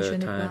to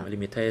time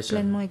limitation.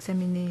 Pleinement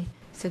examiner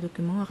ces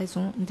documents à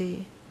raison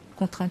des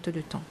contraintes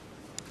de temps.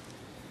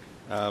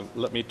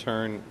 Let me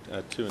turn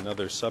to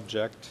another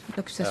subject.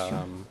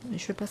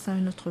 Je passe à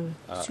un autre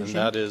sujet.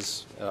 And that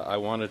is, I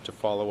wanted to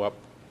follow up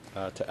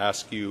to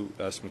ask you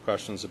some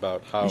questions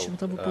about how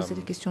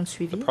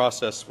the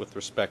process with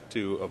respect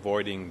to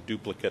avoiding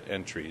duplicate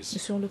entries.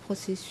 Sur le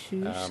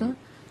processus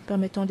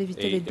permettant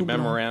d'éviter les doublons. A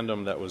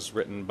memorandum that was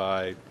written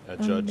by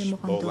Judge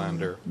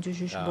Bolander,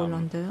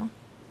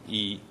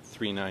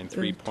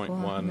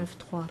 E393.1,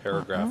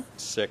 paragraph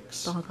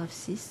 6,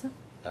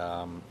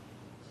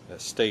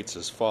 states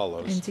as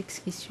follows: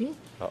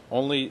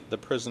 only the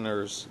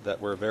prisoners that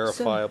were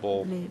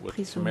verifiable with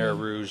Khmer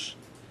Rouge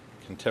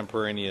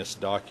contemporaneous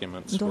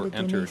documents were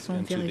entered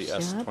into the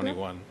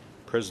S21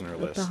 prisoner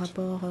list.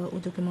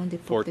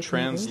 For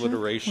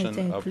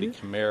transliteration of the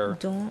Khmer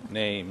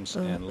names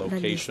and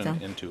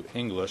location into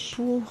English,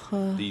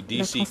 the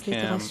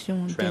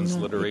DCCAM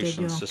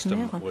transliteration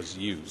system was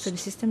used.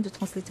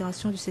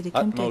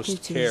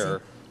 Utmost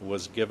care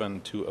was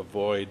given to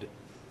avoid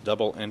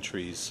double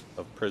entries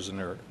of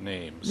prisoner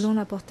names. L'on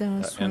apportait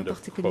un soin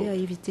particulier à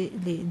éviter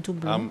les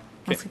doublons.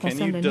 Can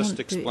you just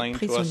explain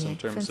to us in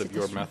terms of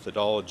your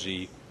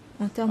methodology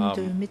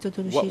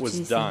what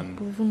was done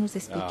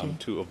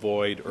to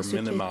avoid or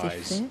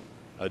minimize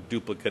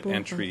duplicate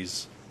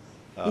entries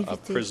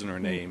of prisoner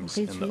names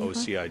in the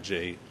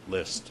OCIJ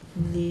list?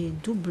 Les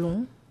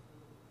doublons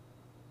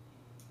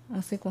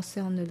en ce qui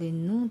concerne les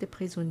noms des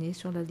prisonniers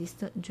sur la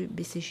liste du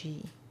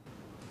BCJI.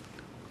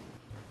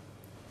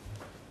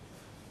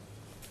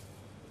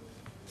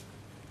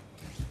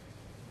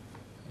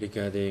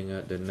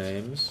 Regarding the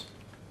names,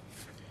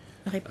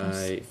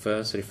 I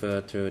first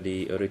refer to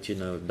the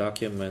original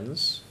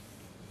documents.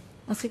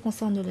 En ce qui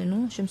concerne les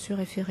noms, je me suis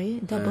référé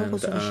d'abord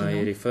aux originaux.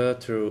 I refer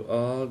to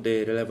all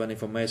the relevant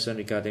information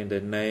regarding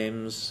the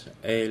names,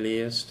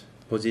 alias,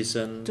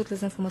 position,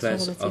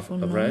 place of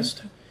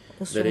arrest.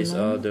 That is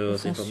all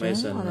those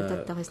information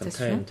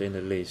contained in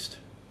the list.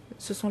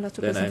 Ce sont là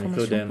toutes les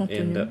informations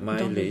contenues dans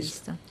la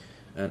liste.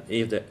 And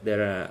if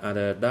there are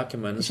other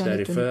documents that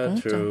refer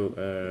to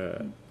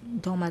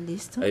dans ma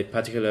liste, a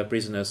particular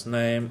prisoner's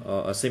name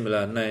or a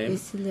similar name,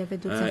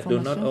 I do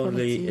not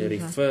only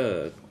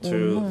refer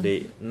to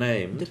the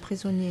name,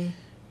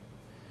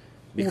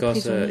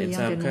 because in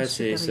some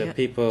cases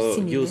people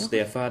use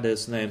their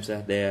father's names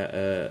as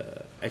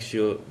their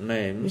actual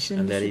names,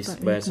 and that is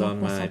based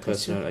on my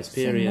personal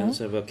experience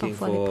working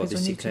for the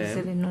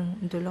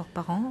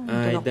DCCAM.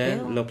 I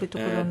then look at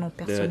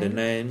the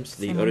names,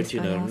 the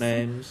original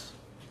names,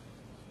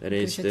 that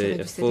is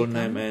the full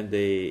name and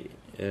the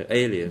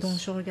alias. Donc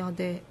je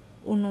regardais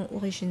au nom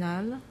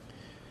original,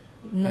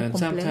 and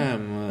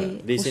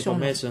sometimes this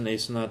information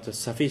is not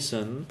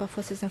sufficient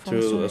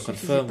to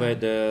confirm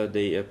whether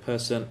the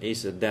person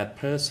is that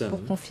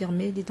person.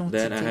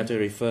 Then I have to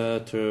refer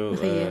to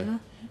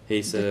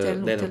his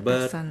date of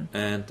birth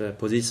and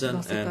position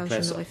and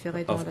place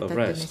of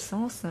arrest.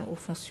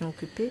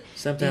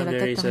 Sometimes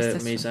there is a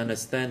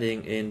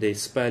misunderstanding in the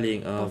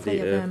spelling of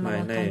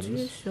my names,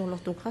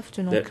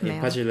 in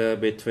particular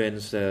between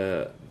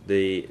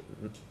the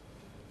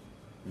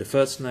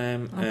first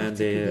name and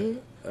the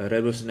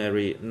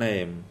revolutionary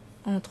name.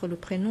 Entre le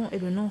prénom et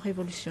le nom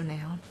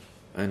révolutionnaire.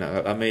 And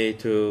I may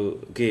to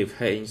give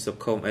HIN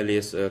Sotheany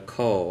alias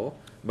call,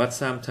 but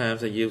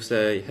sometimes you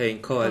say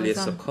HIN call alias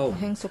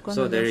Sotheany.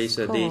 So there is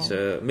this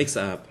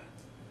mix-up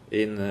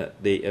in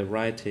the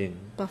writing.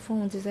 Parfois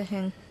on disait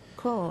HIN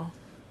call.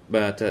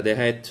 But there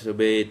had to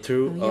be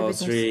 2 or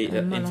 3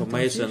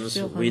 informations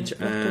which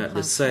are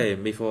the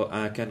same before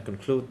I can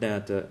conclude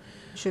that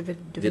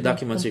the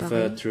documents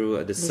refer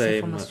to the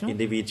same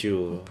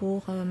individual.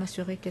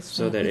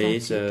 So there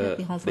is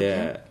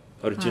the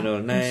original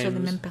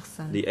name,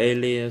 the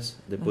alias,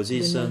 the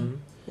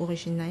position,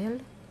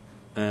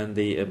 and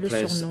the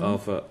place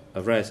of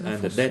arrest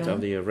and the date of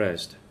the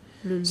arrest.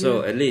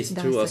 So at least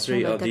 2 or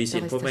 3 of these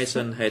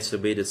information has to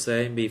be the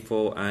same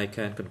before I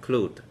can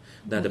conclude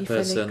that the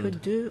person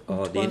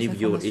or the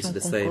individual is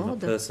the same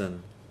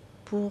person.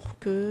 Pour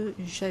que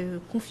je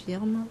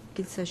confirme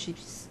qu'il s'agit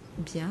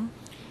bien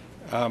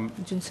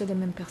d'une seule et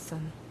même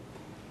personne.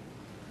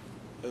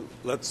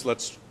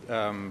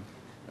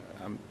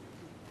 I'm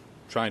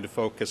trying to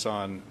focus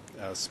on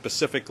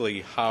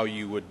specifically how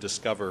you would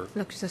discover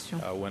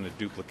when a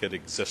duplicate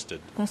existed.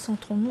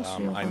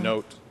 I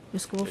note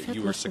that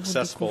you were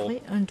successful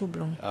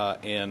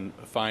in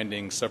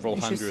finding several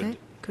hundred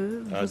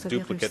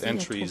duplicate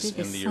entries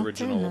in the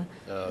original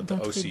the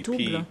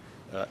OCP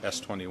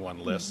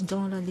S21 list,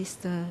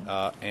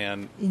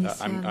 and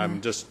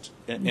I'm just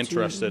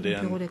interested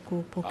in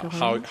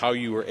how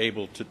you were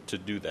able to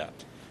do that.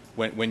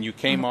 When you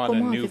came on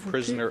a new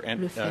prisoner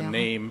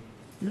name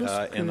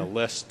in a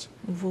list,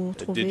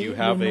 did you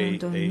have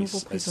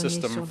a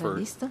system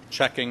for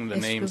checking the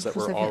names that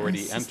were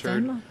already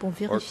entered,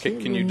 or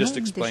can you just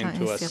explain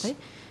to us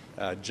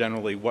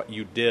generally what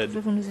you did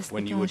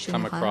when you would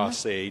come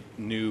across a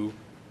new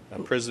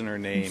prisoner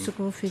name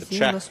to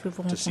check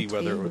to see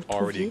whether it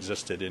already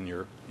existed in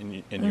your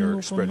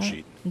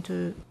spreadsheet?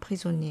 De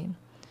prisonniers.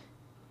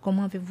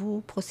 Comment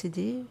avez-vous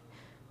procédé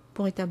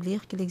pour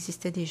établir qu'il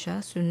existait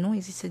déjà, ce nom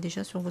existait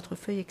déjà sur votre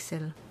feuille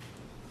Excel?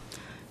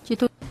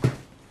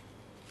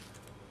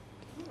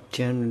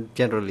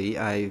 Generally,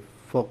 I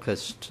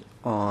focused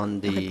on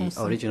the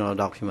original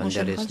document,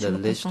 that is the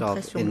list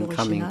of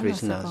incoming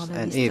prisoners.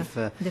 And if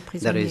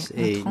there is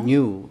a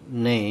new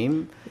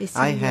name,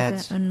 I had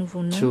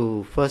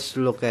to first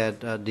look at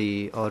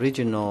the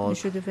original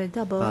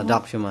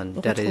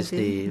document, that is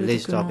the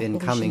list of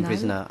incoming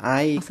prisoners.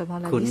 I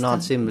could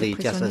not simply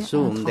just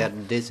assume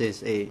that this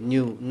is a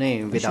new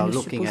name without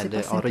looking at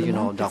the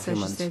original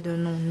documents.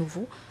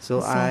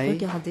 So I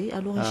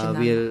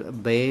will,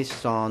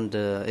 based on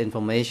the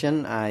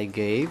information I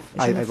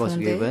was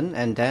given,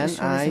 and then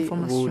I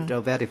would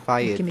verify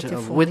it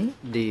with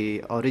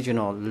the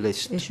original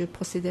list.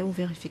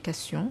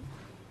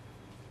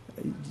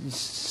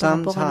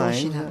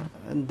 Sometimes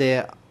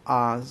there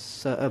are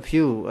a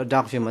few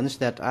documents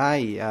that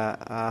I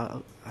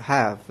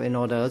have in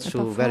order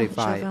to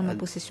verify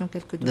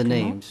the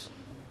names.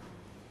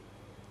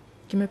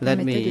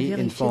 Let me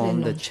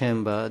inform the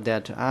Chamber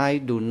that I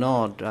do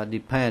not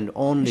depend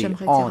only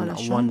on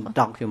one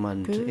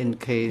document in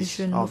case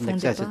of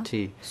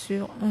necessity.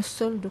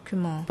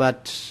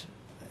 But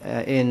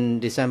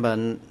in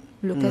December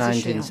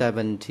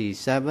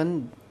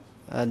 1977,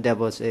 there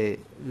was a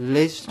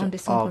list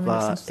of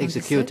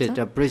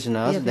executed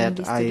prisoners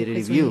that I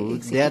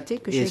reviewed. That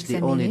is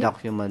the only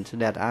document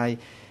that I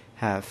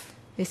have.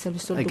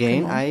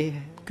 Again, I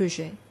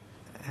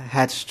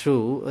had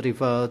to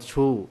refer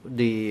to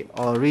the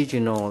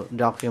original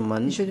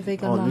document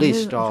or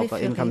list of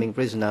incoming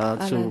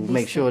prisoners to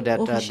make sure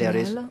that there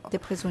is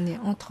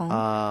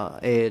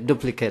a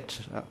duplicate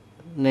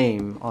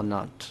name or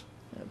not.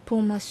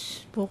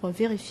 As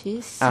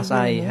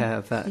I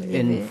have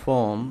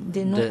informed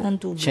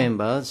the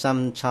Chamber,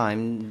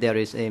 sometimes there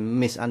is a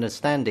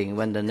misunderstanding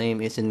when the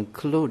name is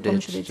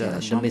included,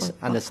 the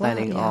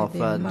misunderstanding of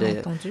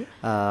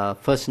the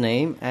first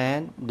name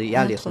and the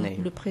alias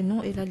name.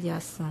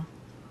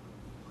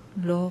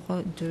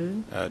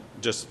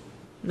 Just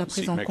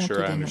to make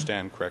sure I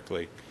understand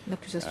correctly,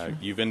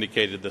 you've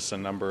indicated this a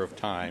number of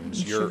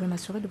times. Your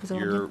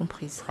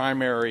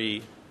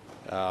primary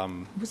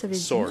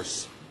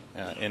source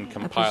in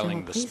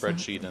compiling the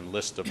spreadsheet and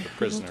list of the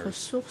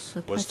prisoners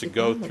was to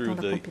go through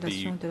the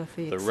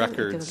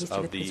records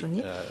of the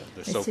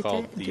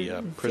so-called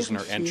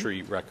prisoner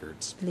entry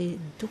records.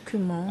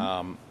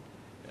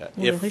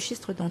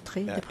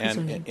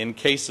 And in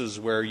cases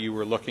where you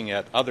were looking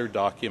at other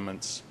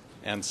documents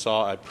and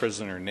saw a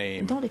prisoner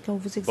name,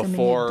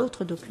 before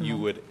you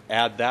would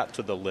add that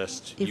to the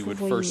list, you would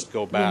first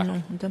go back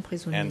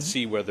and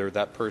see whether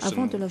that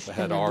person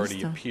had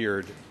already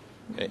appeared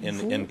in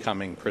the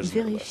incoming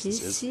prisoner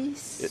lists.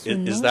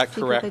 Is that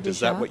correct?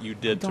 Is that what you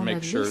did to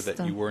make sure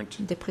that you weren't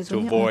to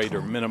avoid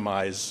or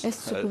minimize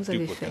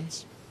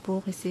duplicates?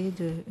 Pour essayer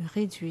de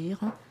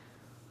réduire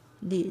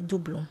les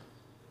doublons.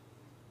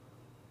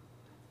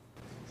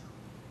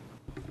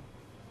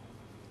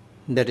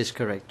 That is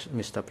correct,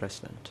 Mr.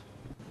 President.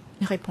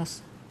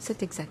 Réponse.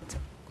 C'est exact.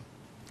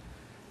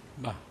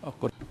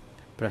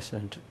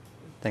 President,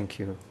 thank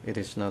you. It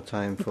is now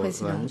time for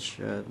lunch.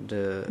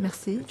 The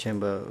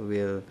Chamber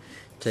will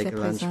take a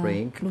lunch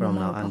break from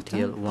now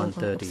until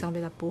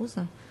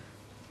 1:30.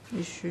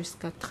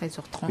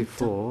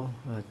 Before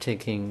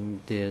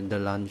taking the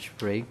lunch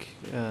break,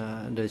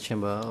 the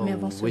Chamber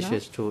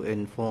wishes to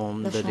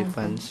inform the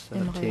defense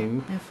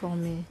team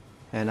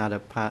and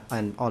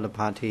all the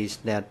parties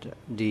that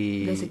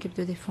the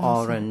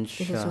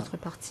orange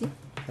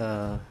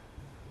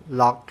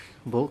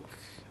logbook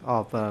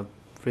of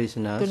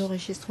prisoners,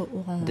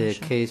 the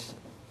case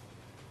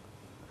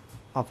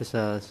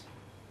officers,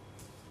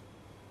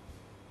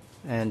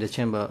 and the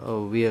Chamber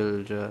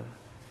will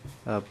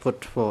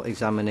put for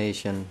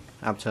examination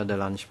after the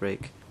lunch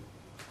break.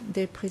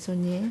 Des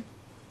prisonniers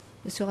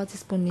sera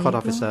disponible. Court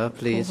officer,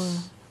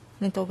 please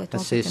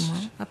assist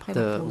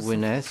the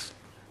witness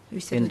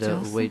in the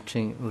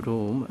waiting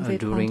room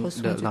during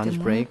the lunch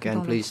break,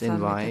 and please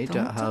invite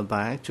her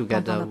back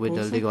together with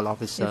the legal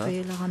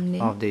officer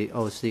of the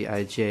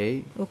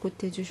OCIJ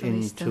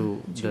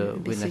into the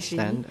witness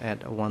stand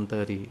at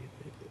 1:30.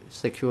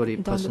 Security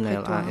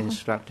personnel are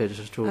instructed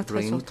to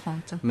bring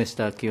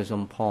Mr.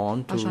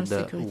 Kyosomporn to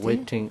the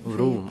waiting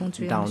room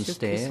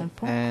downstairs,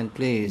 and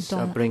please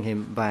bring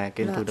him back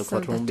into the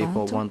courtroom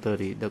before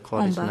 1:30. The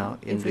court is now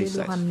in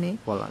recess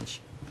for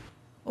lunch.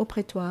 Au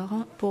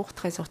prétoire pour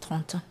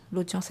 13h30.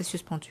 L'audience est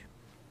suspendue.